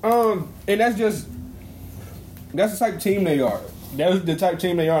 Yeah. And that's the type of team they are. That's the type of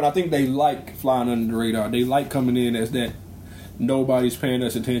team they are, and I think they like flying under the radar. They like coming in as that nobody's paying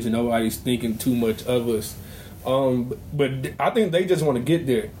us attention, nobody's thinking too much of us. But I think they just want to get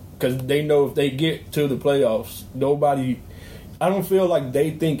there because they know if they get to the playoffs, I don't feel like they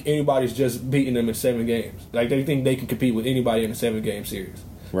think anybody's just beating them in 7 games. Like, they think they can compete with anybody in a 7-game series.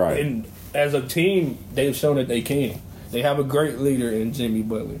 Right. And as a team, they've shown that they can. They have a great leader in Jimmy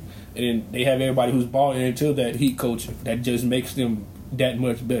Butler. And they have everybody who's bought into that Heat coaching that just makes them that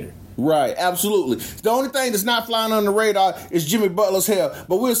much better. Right, absolutely. The only thing that's not flying on the radar is Jimmy Butler's hair,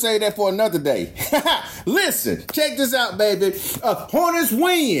 but we'll save that for another day. Listen, check this out, baby. Hornets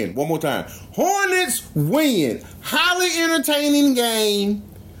win. One more time. Hornets win. Highly entertaining game.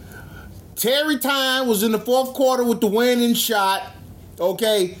 Terry Time was in the fourth quarter with the winning shot.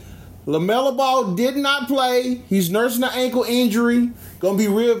 Okay. LaMelo Ball did not play. He's nursing an ankle injury. Going to be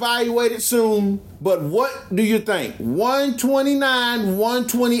reevaluated soon. But what do you think?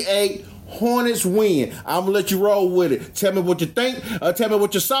 129-128, Hornets win. I'm going to let you roll with it. Tell me what you think. Tell me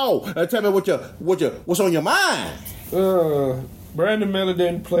what you saw. Tell me what's on your mind. Brandon Miller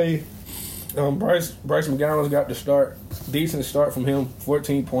didn't play. Bryce McGowan's got the start. Decent start from him.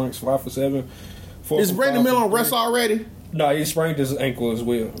 14 points, 5 for 7. Is Brandon Miller on rest already? No, he sprained his ankle as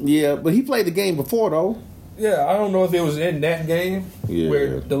well. Yeah, but he played the game before, though. Yeah, I don't know if it was in that game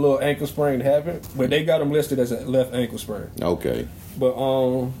where the little ankle sprain happened, but they got him listed as a left ankle sprain. Okay. But,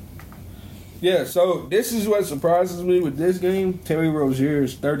 yeah, so this is what surprises me with this game. Terry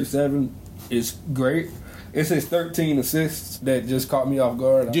Rozier's 37 is great. It's his 13 assists that just caught me off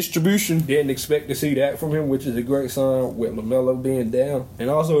guard. Distribution. Didn't expect to see that from him, which is a great sign with LaMelo being down. And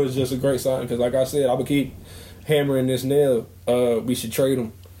also it's just a great sign because, like I said, I would keep hammering this nail. We should trade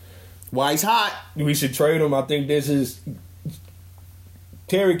him. Why he's hot. We should trade him. I think this is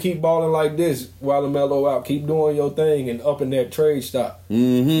Terry, keep balling like this while LaMelo out. Keep doing your thing and upping that trade stock.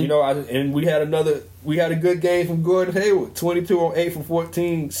 Mm-hmm. You know, and we had a good game from Gordon Hayward. 22 on 8 for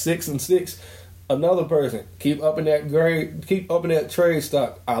 14, 6 and 6. Another person. Keep upping that grade. Keep upping that trade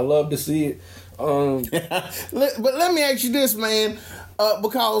stock. I love to see it. But let me ask you this, man,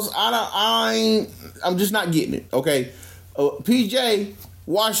 because I'm just not getting it. Okay, PJ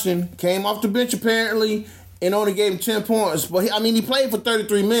Washington came off the bench apparently and only gave him 10 points. But he played for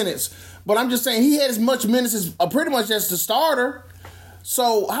 33 minutes. But I'm just saying he had as much minutes as pretty much as the starter.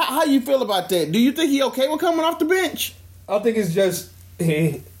 So how you feel about that? Do you think he okay with coming off the bench? I think it's just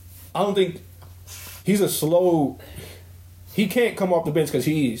I don't think he's a slow. He can't come off the bench because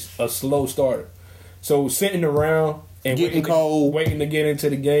he's a slow starter. So sitting around and getting cold, waiting to get into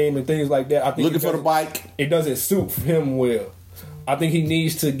the game and things like that. I think looking for the bike. It doesn't suit him well. I think he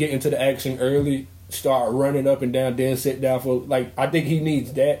needs to get into the action early, start running up and down, then sit down for I think he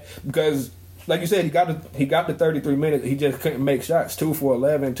needs that because, like you said, he got the 33 minutes. He just couldn't make shots. 2 for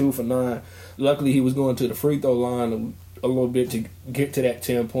 11, 2 for 9. Luckily, he was going to the free throw line a little bit to get to that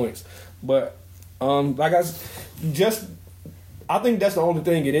 10 points. But I think that's the only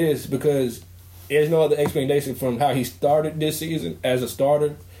thing it is because there's no other explanation from how he started this season as a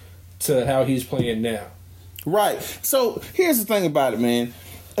starter to how he's playing now. Right. So here's the thing about it, man.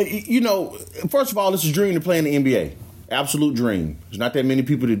 First of all, it's a dream to play in the NBA. Absolute dream. There's not that many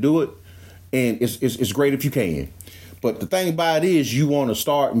people that do it, and it's great if you can. But the thing about it is you want to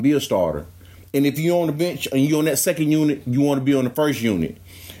start and be a starter. And if you're on the bench and you're on that second unit, you want to be on the first unit.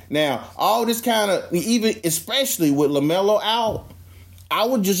 Now, all this kind of, even especially with LaMelo out, I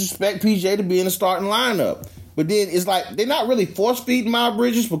would just expect PJ to be in the starting lineup. But then it's like they're not really force-feeding Miles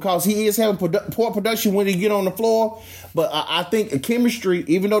Bridges because he is having poor production when he get on the floor. But I think a chemistry,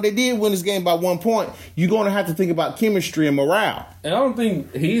 even though they did win this game by 1 point, you're going to have to think about chemistry and morale. And I don't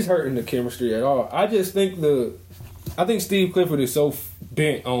think he's hurting the chemistry at all. I just think Steve Clifford is so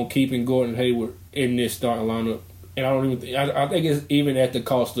bent on keeping Gordon Hayward in this starting lineup. And I think it's even at the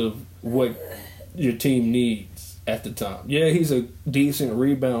cost of what your team needs at the time. Yeah, he's a decent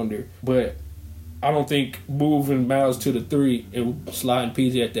rebounder, but I don't think moving Miles to the 3 and sliding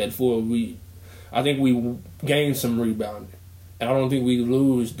PJ at that 4, I think we gain some rebounding. And I don't think we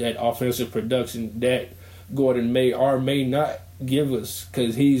lose that offensive production that Gordon may or may not give us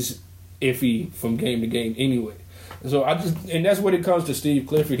because he's iffy from game to game anyway. So and that's when it comes to Steve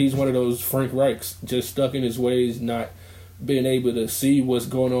Clifford. He's one of those Frank Reichs, just stuck in his ways, not being able to see what's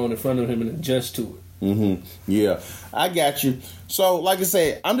going on in front of him and adjust to it. Mm-hmm. Yeah, I got you. So, like I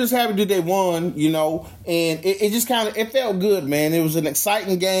said, I'm just happy that they won, and it just it felt good, man. It was an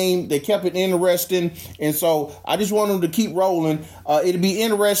exciting game. They kept it interesting, and so I just want them to keep rolling. It'll be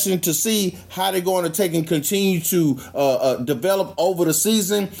interesting to see how they're going to take and continue to develop over the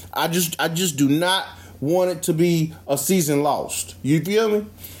season. I just do not want it to be a season lost. You feel me?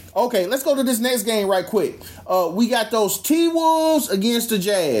 Okay, let's go to this next game right quick. We got those T-Wolves against the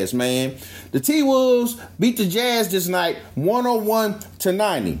Jazz, man. The T-Wolves beat the Jazz this night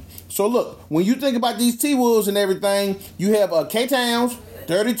 101-90. So look, when you think about these T-Wolves and everything, you have K-Towns,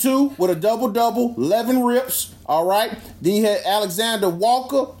 32 with a double-double, 11 rips, all right? Then you had Alexander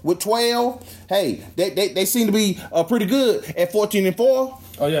Walker with 12. Hey, they seem to be pretty good at 14-4.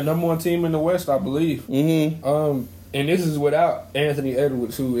 Oh, yeah, number 1 team in the West, I believe. Mm-hmm. And this is without Anthony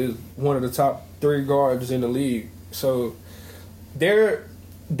Edwards, who is one of the top 3 guards in the league. So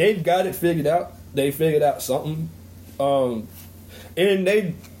they've got it figured out. They figured out something. And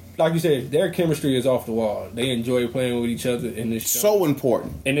they, like you said, their chemistry is off the wall. They enjoy playing with each other in this show. So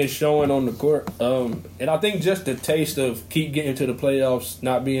important. And it's showing on the court. And I think just the taste of keep getting to the playoffs,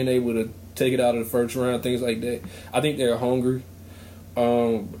 not being able to take it out of the first round, things like that. I think they're hungry.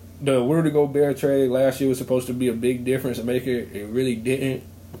 The Rudy Gobert trade last year was supposed to be a big difference maker. It really didn't.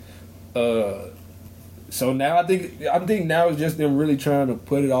 So now I think now it's just them really trying to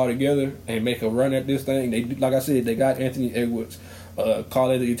put it all together and make a run at this thing. They, like I said, they got Anthony Edwards.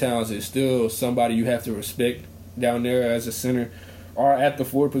 Karl-Anthony Towns is still somebody you have to respect down there as a center or at the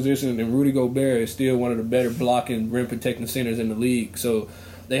forward position, and Rudy Gobert is still one of the better blocking, rim protecting centers in the league. So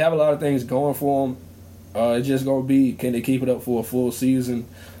they have a lot of things going for them. It's just going to be, can they keep it up for a full season?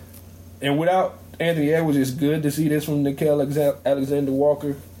 And without Anthony Edwards, it's good to see this from Nickeil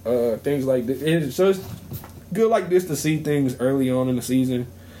Alexander-Walker. Things like this. So it's good like this to see things early on in the season.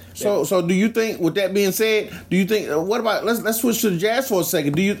 So do you think, with that being said, do you think, what about, let's switch to the Jazz for a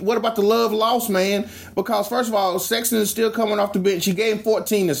second. What about the love loss, man? Because first of all, Sexton is still coming off the bench. He gave him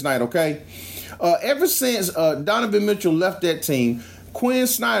 14 this night, okay? Ever since Donovan Mitchell left that team, Quinn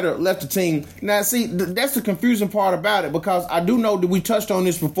Snyder left the team. Now, see, that's the confusing part about it, because I do know that we touched on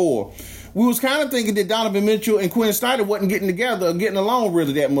this before. We was kind of thinking that Donovan Mitchell and Quinn Snyder wasn't getting together or getting along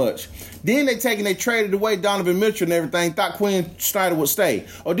really that much. Then they traded away Donovan Mitchell and everything, thought Quinn Snyder would stay.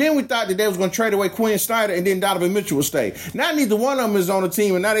 Or then we thought that they was going to trade away Quinn Snyder and then Donovan Mitchell would stay. Now neither one of them is on the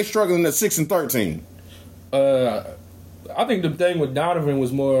team, and now they're struggling at 6-13. I think the thing with Donovan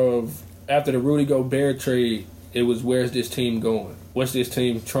was more of, after the Rudy Gobert trade, it was, where's this team going? What's this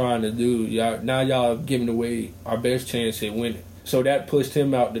team trying to do? Y'all giving away our best chance at winning. So that pushed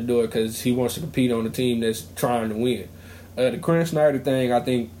him out the door because he wants to compete on a team that's trying to win. The Quinn Snyder thing, I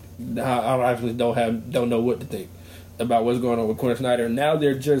think, I actually don't know what to think about what's going on with Quinn Snyder. Now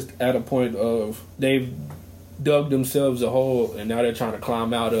they're just at a point of, they've dug themselves a hole and now they're trying to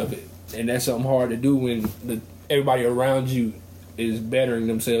climb out of it. And that's something hard to do when everybody around you is bettering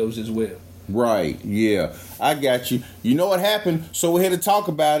themselves as well. Right, yeah. I got you. You know what happened, so we're here to talk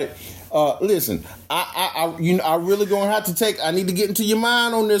about it. Listen, I really gonna have to I need to get into your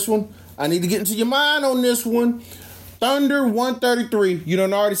mind on this one. Thunder 133. You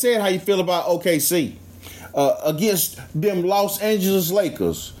done already said how you feel about OKC against them Los Angeles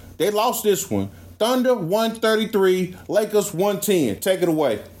Lakers. They lost this one. Thunder 133, Lakers 110. Take it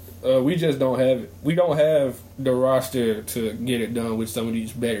away. We just don't have it. We don't have the roster to get it done with some of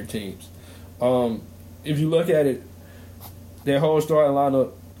these better teams. If you look at it, their whole starting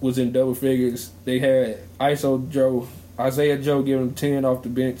lineup was in double figures. They had ISO Joe, Isaiah Joe gave him 10 off the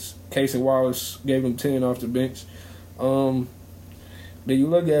bench. Casey Wallace gave him 10 off the bench. Then you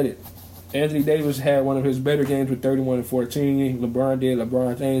look at it, Anthony Davis had one of his better games with 31 and 14.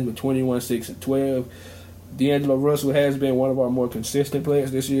 LeBron James with 21, 6, and 12. D'Angelo Russell has been one of our more consistent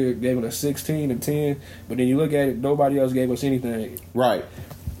players this year, gave us 16 and 10. But then you look at it, nobody else gave us anything. Right.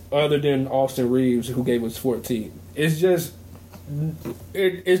 Other than Austin Reeves, who gave us 14. It's just,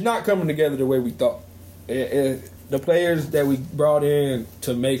 it's not coming together the way we thought. The players that we brought in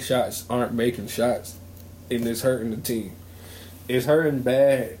to make shots aren't making shots, and it's hurting the team. It's hurting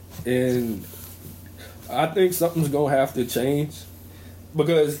bad, and I think something's going to have to change,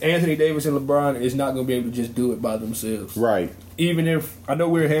 because Anthony Davis and LeBron is not going to be able to just do it by themselves. Right. Even if, I know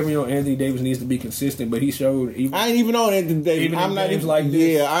we're heavy on Anthony Davis needs to be consistent, but he showed. I ain't even on Anthony Davis. Even I'm not even like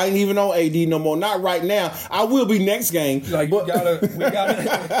this. Yeah, I ain't even on AD no more. Not right now. I will be next game. Like, we gotta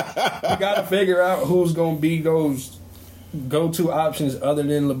figure out who's gonna be those go-to options other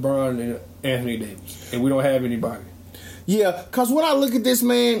than LeBron and Anthony Davis, and we don't have anybody. Yeah, because when I look at this,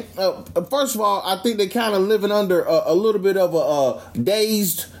 man, first of all, I think they kind of living under a little bit of a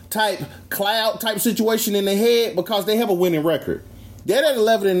dazed type cloud type situation in their head, because they have a winning record. They're at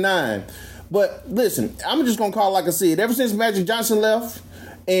 11-9. But listen, I'm just gonna call it like I said. Ever since Magic Johnson left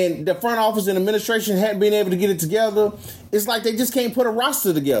and the front office and administration hadn't been able to get it together, it's like they just can't put a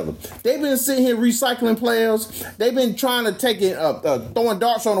roster together. They've been sitting here recycling players. They've been trying to take it, throwing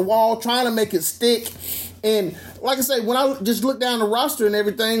darts on the wall, trying to make it stick. And like I say, when I just look down the roster and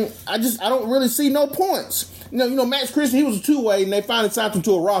everything, I don't really see no points. You know, Max Christian, he was a two-way, and they finally signed him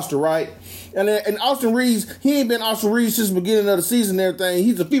to a roster, right? And Austin Reeves, he ain't been Austin Reeves since the beginning of the season and everything.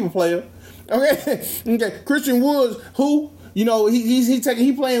 He's a FIBA player. Okay. Christian Woods, who, you know,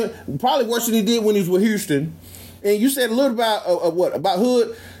 he playing probably worse than he did when he was with Houston. And you said a little about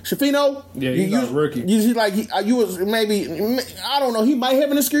Hood Shafino. Yeah, he's a rookie. You was maybe, I don't know. He might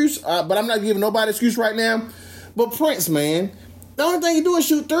have an excuse, but I'm not giving nobody an excuse right now. But Prince, man, the only thing he do is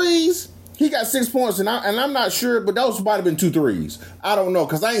shoot threes. He got 6 points, and I'm not sure, but those might have been 2 threes. I don't know,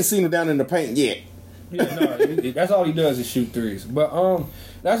 because I ain't seen him down in the paint yet. Yeah, no, that's all he does is shoot threes. But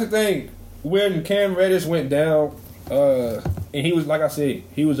that's the thing. When Cam Reddish went down, and he was, like I said,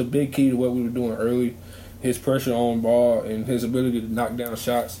 he was a big key to what we were doing early. His pressure on ball and his ability to knock down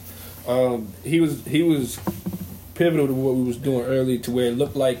shots. He was pivotal to what we was doing early, to where it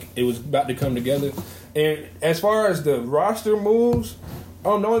looked like it was about to come together. And as far as the roster moves, the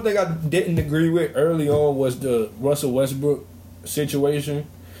only thing I didn't agree with early on was the Russell Westbrook situation.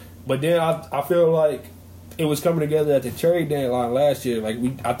 But then I feel like it was coming together at the trade deadline last year. Like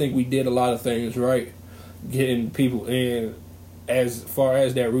I think we did a lot of things right, getting people in. As far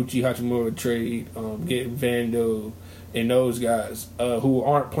as that Ruchi Hachimura trade, getting Vando and those guys who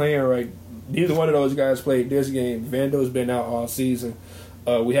aren't playing right. Neither one of those guys played this game. Vando's been out all season.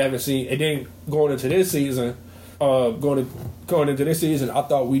 We haven't seen. And then going into this season, I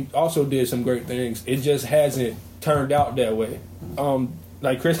thought we also did some great things. It just hasn't turned out that way.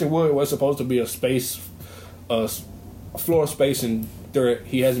 Like Christian Wood was supposed to be a floor spacing threat.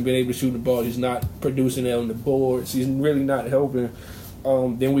 He hasn't been able to shoot the ball. He's not producing it on the boards. He's really not helping.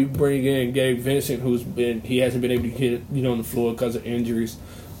 Then we bring in Gabe Vincent, he hasn't been able to get on the floor because of injuries.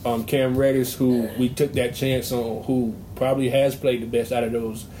 Cam Reddish, who we took that chance on, who probably has played the best out of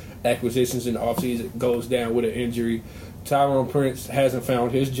those acquisitions in the offseason, goes down with an injury. Tyrone Prince hasn't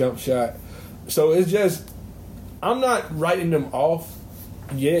found his jump shot. So it's just, I'm not writing them off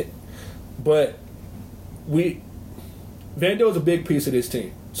yet, but Vando's a big piece of this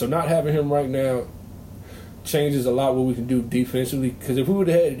team. So not having him right now changes a lot what we can do defensively. Because if we would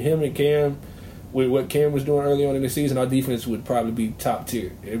have had him and Cam with what Cam was doing early on in the season, our defense would probably be top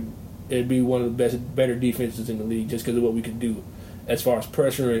tier. It'd be one of the better defenses in the league just because of what we could do as far as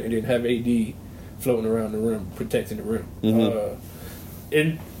pressuring and then have AD floating around the rim, protecting the rim. Mm-hmm.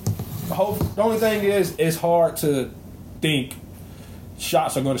 And the only thing is, it's hard to think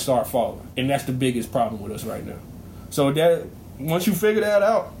shots are going to start falling. And that's the biggest problem with us right now. So that once you figure that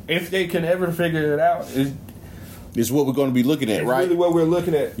out, if they can ever figure it out, it's what we're going to be looking at, right? Really what we're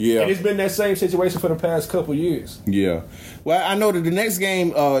looking at. Yeah. And it's been that same situation for the past couple years. Yeah. Well, I know that the next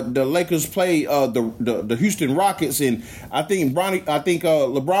game, the Lakers play the Houston Rockets, and I think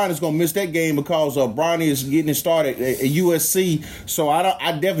LeBron is going to miss that game because Bronny is getting it started at USC. So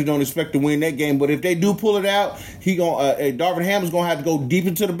I definitely don't expect to win that game. But if they do pull it out, Darvin Ham is going to have to go deep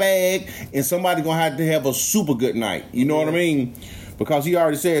into the bag, and somebody's going to have a super good night. You know what I mean? Because he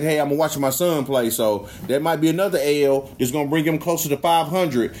already said, hey, I'm going to watch my son play. So that might be another L that's going to bring him closer to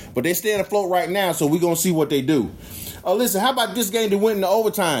 500. But they're staying afloat right now, so we're going to see what they do. Listen, how about this game that went into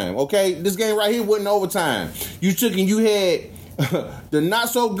overtime, okay? This game right here went into overtime. You had the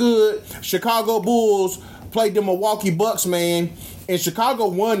not-so-good Chicago Bulls played the Milwaukee Bucks, man, and Chicago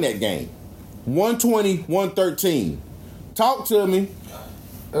won that game. 120-113. Talk to me.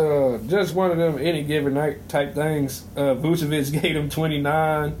 Just one of them any given night type things. Vucevic gave him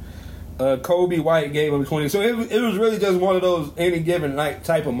 29. Kobe White gave him 20. So it was really just one of those any given night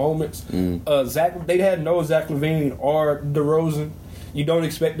type of moments. They had no Zach LaVine or DeRozan. You don't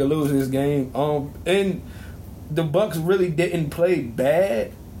expect to lose this game. And the Bucks really didn't play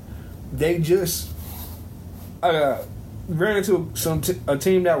bad. They just ran into a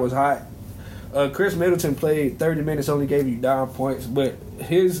team that was hot. Chris Middleton played 30 minutes, only gave you 9 points, but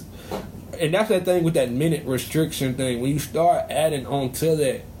and that's that thing with that minute restriction thing. When you start adding on to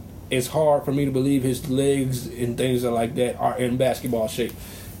that, it's hard for me to believe his legs and things like that are in basketball shape.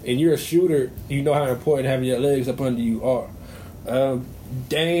 And you're a shooter, you know how important having your legs up under you are.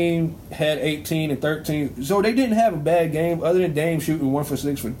 Dame had 18 and 13, so they didn't have a bad game other than Dame shooting 1 for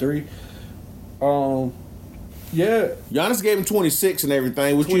 6 for 3. Yeah, Giannis gave him 26 and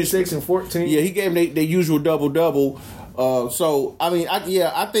everything. 26 and 14. Yeah, he gave him their usual double. So I mean, I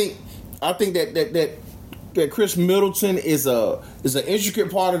think that Chris Middleton is an intricate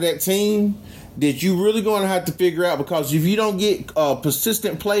part of that team that you really going to have to figure out, because if you don't get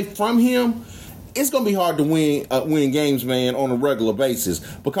persistent play from him, it's going to be hard to win games, man, on a regular basis,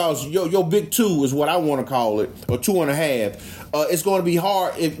 because your big two is what I want to call it, or 2.5. It's going to be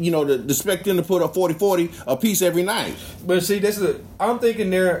hard if to expect them to put up 40-40 a piece every night. But see, I'm thinking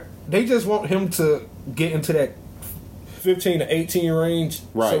they just want him to get into that 15 to 18 range.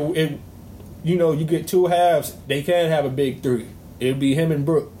 Right. So you get two halves, they can have a big three. It'd be him and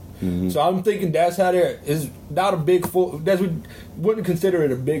Brook. Mm-hmm. So I'm thinking that's how it's not a big full. We wouldn't consider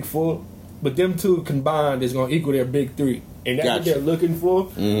it a big full. But them two combined is going to equal their big three. And that's what they're looking for.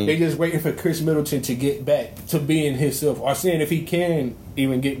 Mm-hmm. They're just waiting for Chris Middleton to get back to being himself, or seeing if he can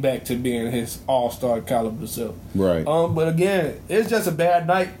even get back to being his all-star caliber self. Right. But again, it's just a bad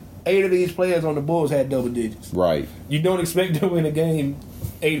night. 8 of these players on the Bulls had double digits. Right. You don't expect to win a game,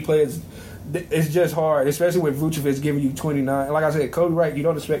 8 players. It's just hard, especially with Vucevic giving you 29. Like I said, Kobe Wright, you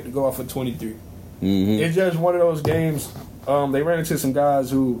don't expect to go off for 23. Mm-hmm. It's just one of those games. They ran into some guys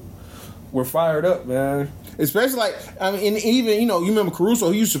who were fired up, man. Especially and even, you remember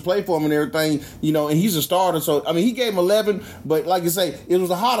Caruso, he used to play for him and everything, and he's a starter. So, he gave him 11, but like you say, it was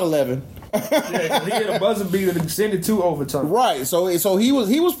a hot 11. Yeah, he had a buzzer beater to send it to overtime. Right. So he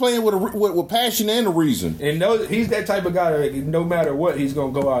was playing with passion and a reason. And he's that type of guy that no matter what, he's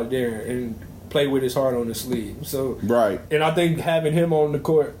going to go out there and play with his heart on his sleeve. So right. And I think having him on the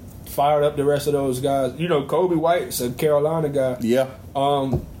court fired up the rest of those guys. Kobe White's a Carolina guy. Yeah.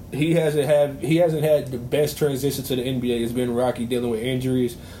 He hasn't had the best transition to the NBA. It's been rocky, dealing with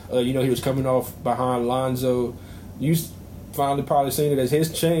injuries. He was coming off behind Lonzo. You finally probably seen it as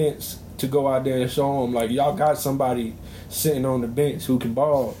his chance to go out there and show him, y'all got somebody sitting on the bench who can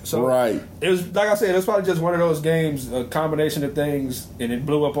ball. So right. It was, like I said, it's probably just one of those games, a combination of things, and it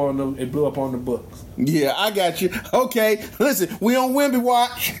blew up on the books. Yeah, I got you. Okay, listen, we on Wemby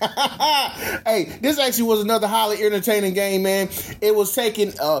watch. Hey, this actually was another highly entertaining game, man. It was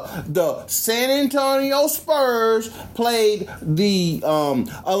taking the San Antonio Spurs played the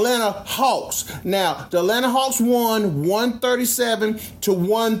Atlanta Hawks. Now, the Atlanta Hawks won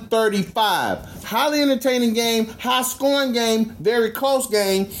 137-135. Highly entertaining game, high scoring game, very close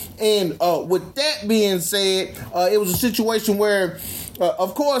game. And with that being said, it was a situation where,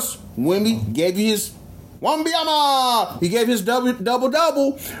 of course, Wemby gave you his Wambiama. He gave his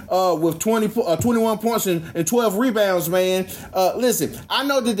double-double with 21 points and 12 rebounds, man. Listen, I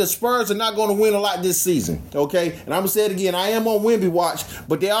know that the Spurs are not going to win a lot this season, okay? And I'm going to say it again. I am on Wemby watch,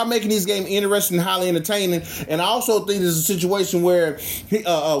 but they are making these games interesting and highly entertaining. And I also think there's a situation where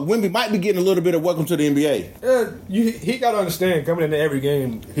Wemby might be getting a little bit of welcome to the NBA. He got to understand, coming into every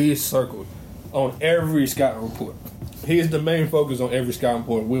game, he's circled on every scouting report. He is the main focus on every scouting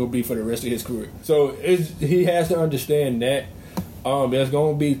report, will be for the rest of his career. So he has to understand that. It's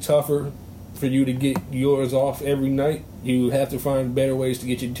going to be tougher for you to get yours off every night. You have to find better ways to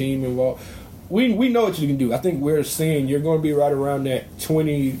get your team involved. We know what you can do. I think we're seeing you're going to be right around that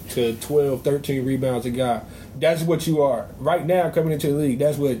 20 to 12, 13 rebounds a guy. That's what you are. Right now, coming into the league,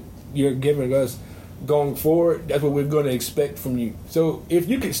 that's what you're giving us going forward. That's what we're going to expect from you. So if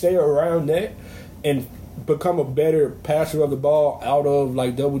you can stay around that and become a better passer of the ball out of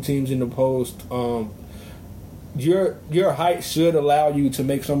double teams in the post, your height should allow you to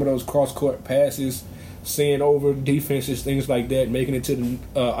make some of those cross court passes, seeing over defenses, things like that, making it to the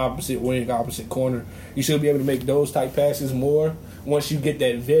opposite wing, opposite corner. You should be able to make those type passes more once you get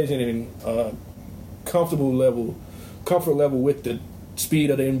that vision and comfort level with the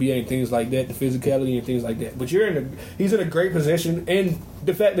speed of the NBA and things like that, the physicality and things like that. But he's in a great position, and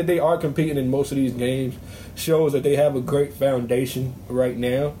the fact that they are competing in most of these games shows that they have a great foundation right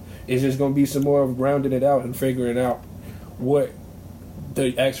now. It's just going to be some more of rounding it out and figuring out what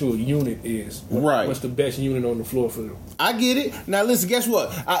the actual unit is. Right. What's the best unit on the floor for them. I get it. Now listen, guess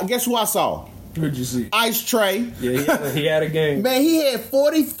what? Guess who I saw? Who'd you see? Ice Trey. Yeah, he had a game. Man, he had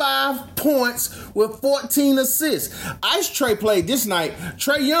 45 points with 14 assists. Ice Trey played this night.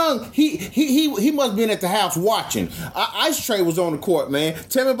 Trae Young, he must have been at the house watching. Ice Trey was on the court, man.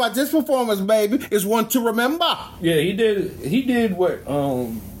 Tell me about this performance, baby. It's one to remember. Yeah, he did what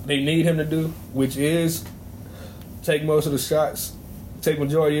they need him to do, which is take most of the shots, take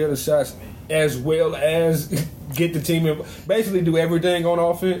majority of the shots, as well as get the team in. Basically do everything on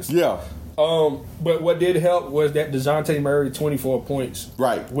offense. Yeah. But what did help was that DeJounte Murray 24 points.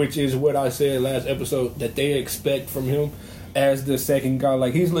 Right. Which is what I said last episode that they expect from him as the second guy.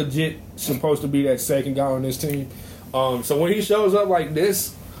 He's legit supposed to be that second guy on this team. So when he shows up like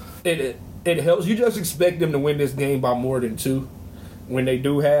this, it helps. You just expect them to win this game by more than 2 when they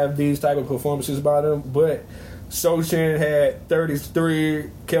do have these type of performances by them. But Sochan had 33,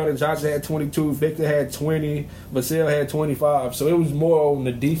 Keldon Johnson had 22, Victor had 20, Vassell had 25. So it was more on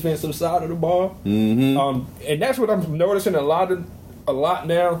the defensive side of the ball. Mm-hmm. And that's what I'm noticing a lot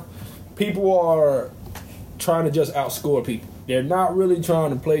now. People are trying to just outscore people. They're not really trying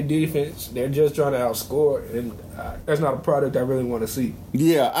to play defense. They're just trying to outscore, and that's not a product I really want to see.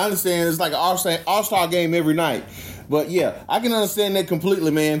 Yeah, I understand. It's like an all-star game every night. But yeah, I can understand that completely,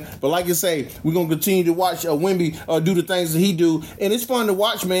 man. But like I say, we're gonna continue to watch Wemby do the things that he do, and it's fun to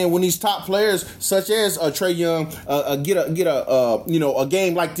watch, man. When these top players such as Trae Young get a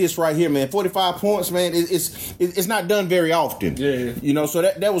game like this right here, man. 45 points, man. It's not done very often. Yeah. So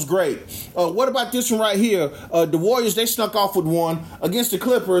that was great. What about this one right here? The Warriors, they snuck off with one against the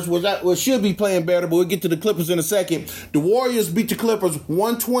Clippers. Should be playing better, but we'll get to the Clippers in a second. The Warriors beat the Clippers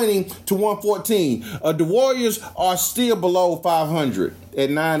 120-114. The Warriors are still below 500 at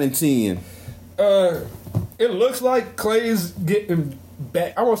 9-10. It looks like Klay's getting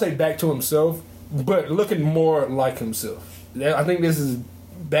back. I won't say back to himself, but looking more like himself. I think this is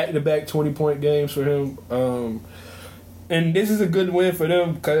back-to-back 20-point games for him. And this is a good win for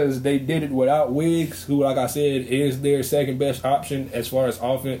them because they did it without Wiggs, who, like I said, is their second-best option as far as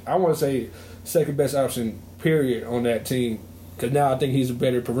offense. I want to say second-best option, period, on that team. Because now I think he's a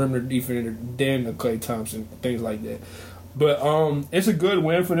better perimeter defender than Klay Thompson, things like that. But it's a good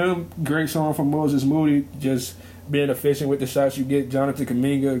win for them. Great showing from Moses Moody, just being efficient with the shots you get. Jonathan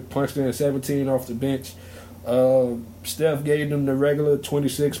Kuminga punched in 17 off the bench. Steph gave them the regular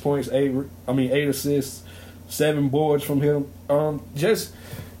 26 points, 8 assists. 7 boards from him.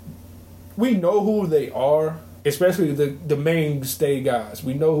 We know who they are, especially the mainstay guys.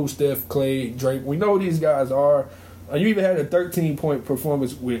 We know who Steph, Klay, Drake. We know who these guys are. You even had a 13-point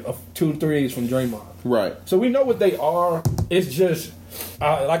performance with 2 threes from Draymond. Right. So we know what they are. It's just,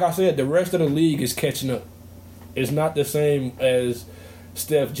 like I said, the rest of the league is catching up. It's not the same as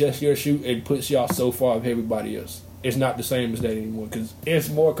Steph just your shoot and puts y'all so far of everybody else. It's not the same as that anymore because it's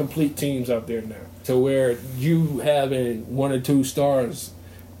more complete teams out there now. To where you having 1 or 2 stars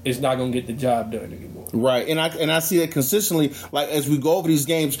is not going to get the job done anymore. Right, and I see that consistently. Like as we go over these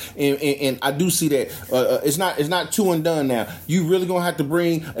games, and I do see that it's not 2 and done now. You really gonna have to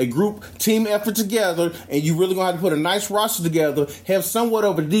bring a group team effort together, and you really gonna have to put a nice roster together, have somewhat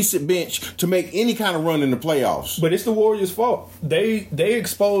of a decent bench to make any kind of run in the playoffs. But it's the Warriors' fault. They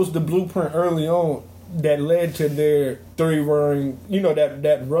exposed the blueprint early on that led to their 3 run.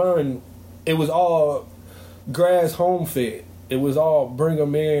 That run. It was all grass home fed. It was all bring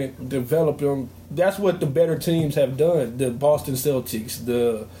them in, develop them. That's what the better teams have done. The Boston Celtics,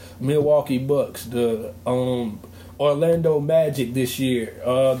 the Milwaukee Bucks, the Orlando Magic this year,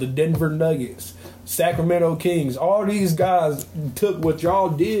 the Denver Nuggets, Sacramento Kings. All these guys took what y'all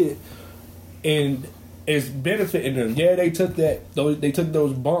did and it's benefiting them. Yeah, they took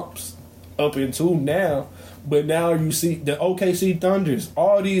those bumps up into now. But now you see the OKC Thunders.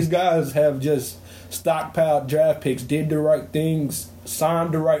 All these guys have just stockpiled draft picks, did the right things,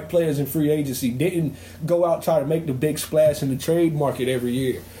 signed the right players in free agency, didn't go out try to make the big splash in the trade market every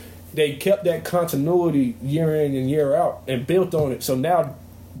year. They kept that continuity year in and year out and built on it. So now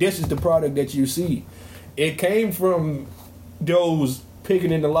this is the product that you see. It came from those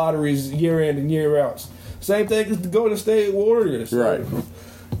picking in the lotteries year in and year out. Same thing as the Golden State Warriors. Right.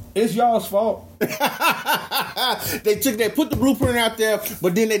 It's y'all's fault. They put the blueprint out there,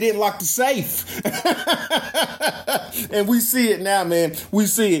 but then they didn't lock the safe. And we see it now, man. We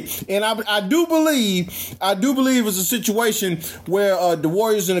see it. And I do believe it's a situation where the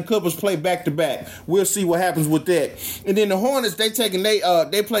Warriors and the Clippers play back to back. We'll see what happens with that. And then the Hornets, they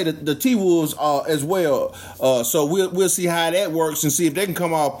play the T-Wolves as well. So we'll see how that works and see if they can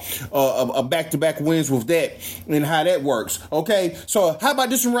come off a back-to-back wins with that and how that works. Okay, so how about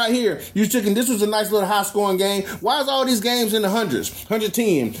this one right here? You're checking. This was a nice little high-scoring game. Why is all these games in the hundreds?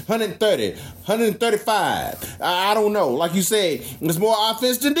 110, 130, 135. I don't know. Like you said, it's more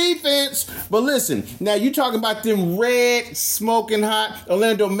offense than defense. But listen, now you talking about them red, smoking hot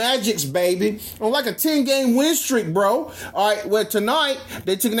Orlando Magics, baby, on like a 10-game win streak, bro. All right, well, tonight,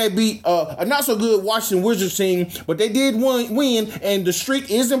 they beat a not-so-good Washington Wizards team, but they did win, and the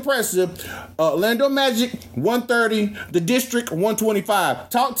streak is impressive. Orlando Magic, 130. The District, 125.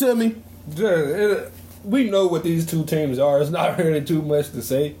 Talk to me. We know what these two teams are. It's not really too much to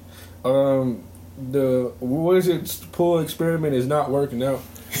say. The Wizards pull experiment is not working out.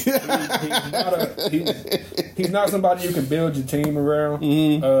 He's not somebody you can build your team around.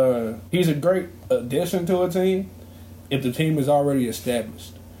 Mm-hmm. He's a great addition to a team if the team is already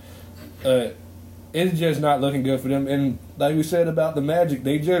established. It's just not looking good for them. And like we said about the Magic,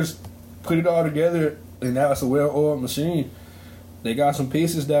 they just put it all together, and now it's a well-oiled machine. They got some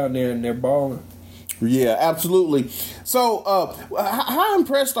pieces down there, and they're balling. Yeah, absolutely. So, how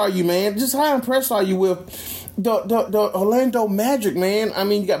impressed are you, man? Just how impressed are you with The Orlando Magic, man. I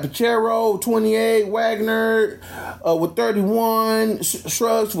mean, you got Pacero, 28, Wagner with 31,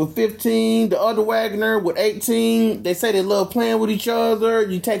 Shrugs with 15, the other Wagner with 18. They say they love playing with each other.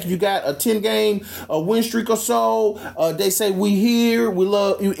 You got a 10-game win streak or so. They say we here, we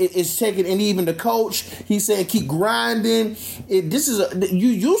love. It's taking, and even the coach, he said keep grinding. You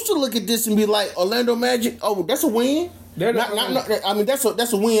used to look at this and be like, Orlando Magic, oh, that's a win. I mean, that's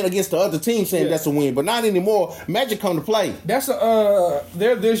a win against the other team, saying that's a win, but not anymore. Magic come to play.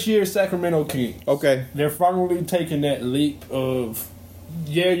 They're this year's Sacramento Kings. Okay, they're finally taking that leap of,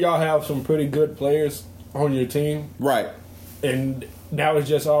 y'all have some pretty good players on your team, right? And now it's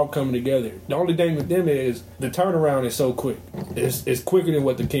just all coming together. The only thing with them is the turnaround is so quick. It's quicker than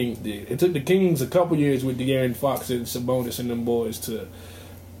what the Kings did. It took the Kings a couple years with De'Aaron Fox and Sabonis and them boys to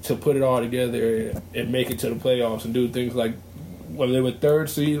put it all together and make it to the playoffs and do things like, they were third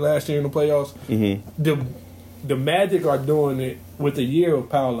seed last year in the playoffs. Mm-hmm. The Magic are doing it with a year of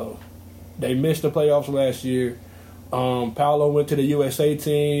Paolo. They missed the playoffs last year. Paolo went to the USA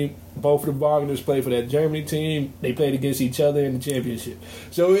team. Both of the Wagners played for that Germany team. They played against each other in the championship.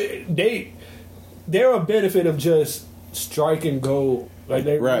 So they're a benefit of just striking gold. Like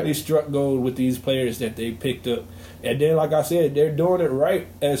they really struck gold with these players that they picked up. And then, like I said, they're doing it right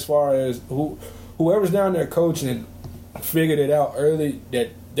as far as whoever's down there coaching figured it out early that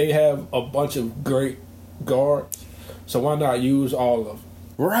they have a bunch of great guards. So why not use all of them?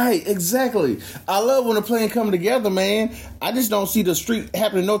 Right, exactly. I love when the playing coming together, man. I just don't see the streak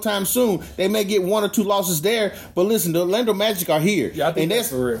happening no time soon. They may get 1 or 2 losses there, but listen, the Orlando Magic are here. Yeah, I think that's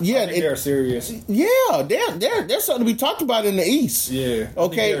for real. Yeah, they're serious. Yeah, they're something to be talked about in the East. Yeah,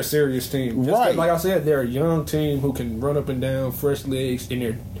 okay, they're a serious team. Right, like I said, they're a young team who can run up and down, fresh legs,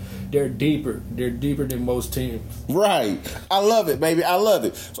 and they're deeper. They're deeper than most teams. Right. I love it, baby. I love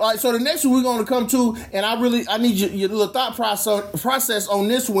it. So, all right, so the next one we're going to come to, and I need your little thought process on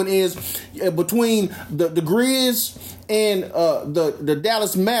this one is between the Grizz and the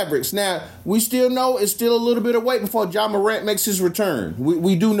Dallas Mavericks. Now, we still know it's still a little bit of wait before John Morant makes his return.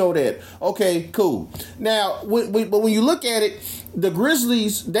 We do know that. Okay, cool. Now, but when you look at it, the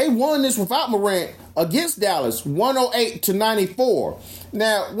Grizzlies, they won this without Morant against Dallas, 108-94.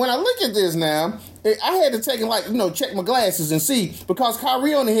 Now, when I look at this now, I had to take and check my glasses and see, because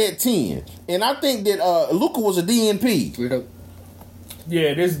Kyrie only had 10, and I think that Luka was a DNP.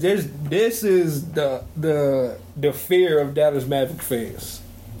 Yeah, this is the fear of Dallas Maverick fans.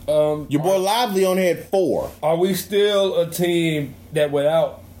 Your boy Lively only had 4. Are we still a team that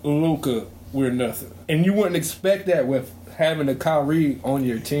without Luka we're nothing? And you wouldn't expect that with having a Kyrie on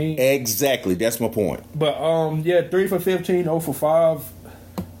your team. Exactly, that's my point. But 3 for 15, 0 for 5.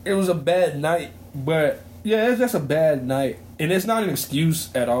 It was a bad night, but it's just a bad night, and it's not an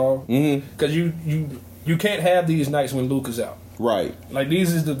excuse at all. Because you can't have these nights when Luka's out. Right. Like,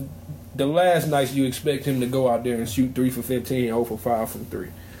 these is the last nights you expect him to go out there and shoot 3 for 15, 0 for 5 from 3.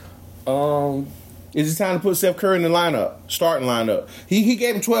 Is it time to put Steph Curry in the starting lineup? He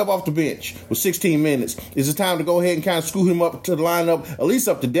gave him 12 off the bench with 16 minutes. Is it time to go ahead and kind of scoot him up to the lineup, at least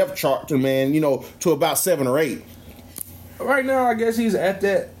up the depth chart to about 7 or 8? Right now, I guess he's at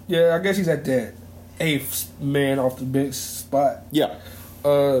that. Yeah, I guess he's at that 8th man off the bench spot. Yeah.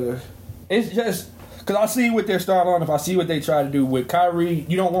 It's just because I see what they're starting on. If I see what they try to do with Kyrie,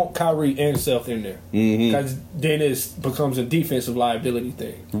 you don't want Kyrie and Steph in there, because then it becomes a defensive liability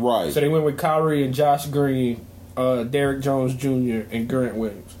thing. Right. So they went with Kyrie and Josh Green, Derrick Jones Jr. and Grant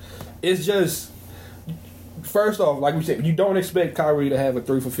Williams. It's just, first off, like we said, you don't expect Kyrie to have a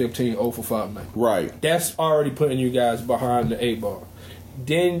 3 for 15, 0 for 5 night. Right. That's already putting you guys behind the 8 ball.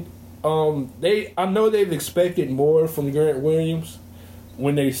 Then I know they've expected more from Grant Williams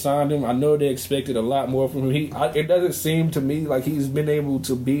when they signed him. I know they expected a lot more from him. It doesn't seem to me like he's been able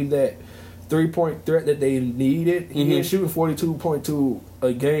to be that 3-point threat that they needed. He is shooting 42.2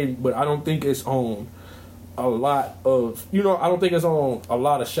 a game, but I don't think it's on a lot of, I don't think it's on a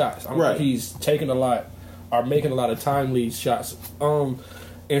lot of shots. I don't think he's taking a lot or making a lot of timely shots.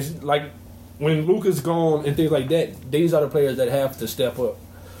 It's like when Luka's gone and things like that, these are the players that have to step up.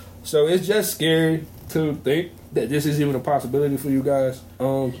 So it's just scary to think that this is even a possibility for you guys.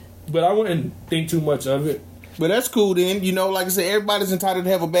 But I wouldn't think too much of it. But that's cool then. Like I said, everybody's entitled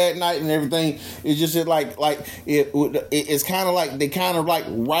to have a bad night and everything. It's just that it's kind of like they kind of like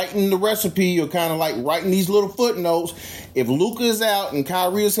writing the recipe, or kind of like writing these little footnotes. If Luka is out and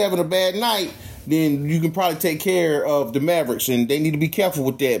Kyrie is having a bad night, then you can probably take care of the Mavericks, and they need to be careful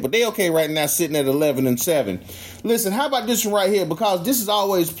with that. But they okay right now, sitting at 11-7. Listen, how about this one right here? Because this is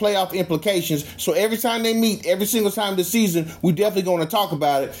always playoff implications. So every time they meet, every single time this season, we definitely going to talk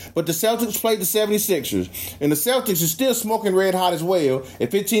about it. But the Celtics played the 76ers, and the Celtics is still smoking red hot as well at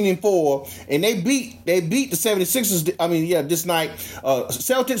 15-4, and they beat the 76ers. This night,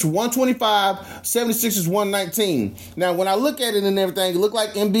 Celtics 125, 76ers 119. Now, when I look at it and everything, it looked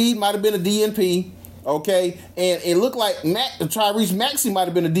like Embiid might have been a DNP, okay, and it looked like Tyrese Maxey might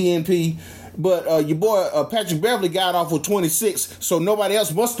have been a DNP. But your boy Patrick Beverly got off with 26, so nobody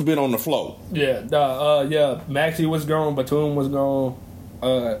else must have been on the floor. Yeah, Maxey was gone, Batum was gone,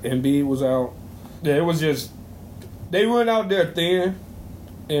 Embiid was out. Yeah, it was just they went out there thin,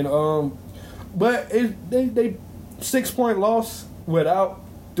 and but they 6-point loss without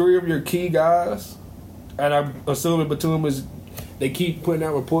 3 of your key guys, and I'm assuming Batum is. They keep putting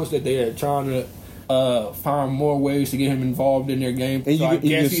out reports that they are trying to. Find more ways to get him involved in their game. And so I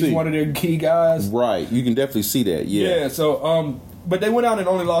guess he's one of their key guys. Right. You can definitely see that. Yeah. So, but they went out and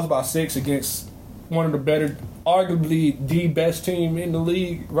only lost by 6 against one of the better, arguably the best team in the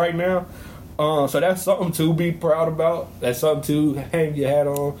league right now. So that's something to be proud about. That's something to hang your hat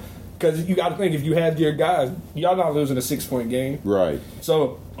on. Because you got to think, if you have your guys, y'all not losing a 6-point game. Right.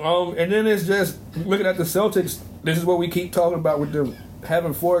 So, and then it's just looking at the Celtics. This is what we keep talking about with them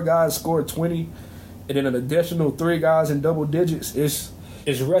having 4 guys score 20. And then an additional 3 guys in double digits is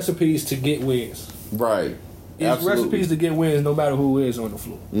recipes to get wins. Right. It's Absolutely. recipes to get wins no matter who is on the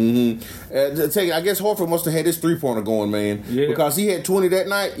floor. I guess Horford must have had his 3-pointer going, man. Yeah. Because he had 20 that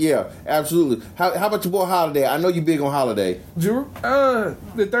night. Yeah, absolutely. How about your boy Holiday? I know you big on Holiday. The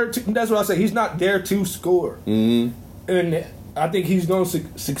 13. That's what I say. He's not there to score. And I think he's going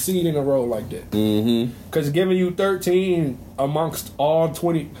to succeed in a role like that. Because giving you 13 amongst all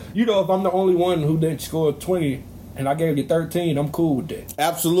 20, if I'm the only one who didn't score 20 and I gave you 13, I'm cool with that.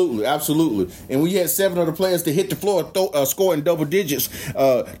 Absolutely. And we had 7 of the players to hit the floor, score in double digits.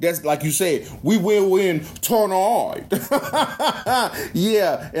 That's like you said, we will win tonight.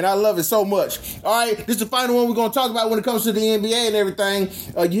 Yeah, and I love it so much. All right, this is the final one we're going to talk about when it comes to the NBA and everything.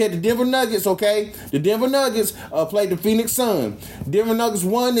 You had the Denver Nuggets, okay? The Denver Nuggets played the Phoenix Suns. Denver Nuggets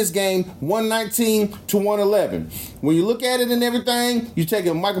won this game 119-111. When you look at it and everything, you take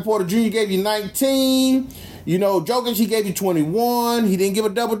it, Michael Porter Jr. gave you 19. Jokic, he gave you 21. He didn't give a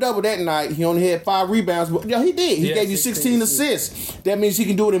double-double that night. He only had 5 rebounds. But he did. He gave you 16 assists. That means he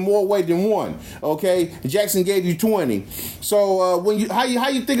can do it in more ways than one. Okay? Jackson gave you 20. So how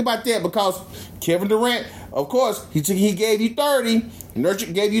you think about that? Because Kevin Durant, of course, he gave you 30.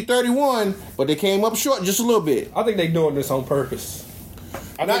 Nurkic gave you 31. But they came up short just a little bit. I think they're doing this on purpose.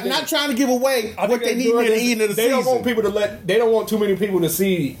 Not trying to give away what they need at the end of the season. They don't want too many people to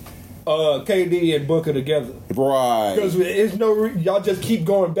see KD and Booker together. Right. Because it's y'all just keep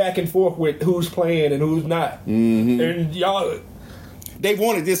going back and forth with who's playing and who's not. And y'all... They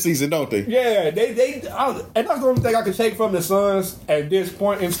wanted this season, don't they? Yeah, and that's the only thing I can take from the Suns at this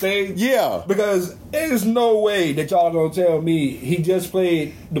point in stage. Yeah. Because there's no way that y'all gonna tell me he just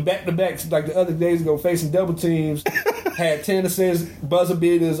played the back-to-backs like the other days ago facing double teams, had 10 assists, buzzer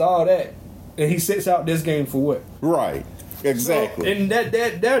beaters, all that, and he sits out this game for what? Right. Exactly. So, and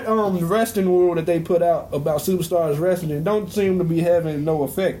that resting rule that they put out about superstars resting, it don't seem to be having no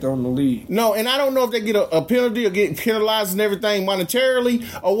effect on the league. No, and I don't know if they get a penalty or get penalized and everything monetarily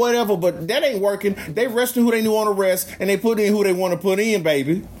or whatever, but that ain't working. They resting who they want to rest, and they put in who they want to put in,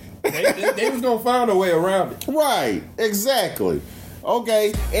 baby. They was gonna find a way around it. Right. Exactly.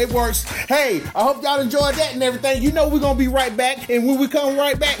 Okay, it works. Hey, I hope y'all enjoyed that and everything. We're going to be right back. And when we come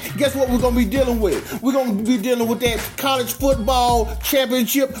right back, guess what we're going to be dealing with? We're going to be dealing with that college football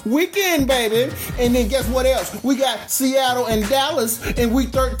championship weekend, baby. And then guess what else? We got Seattle and Dallas in week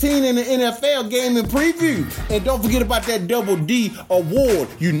 13 in the NFL game and preview. And don't forget about that Double D award.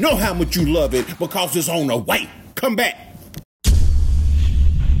 You know how much you love it because it's on the way. Come back.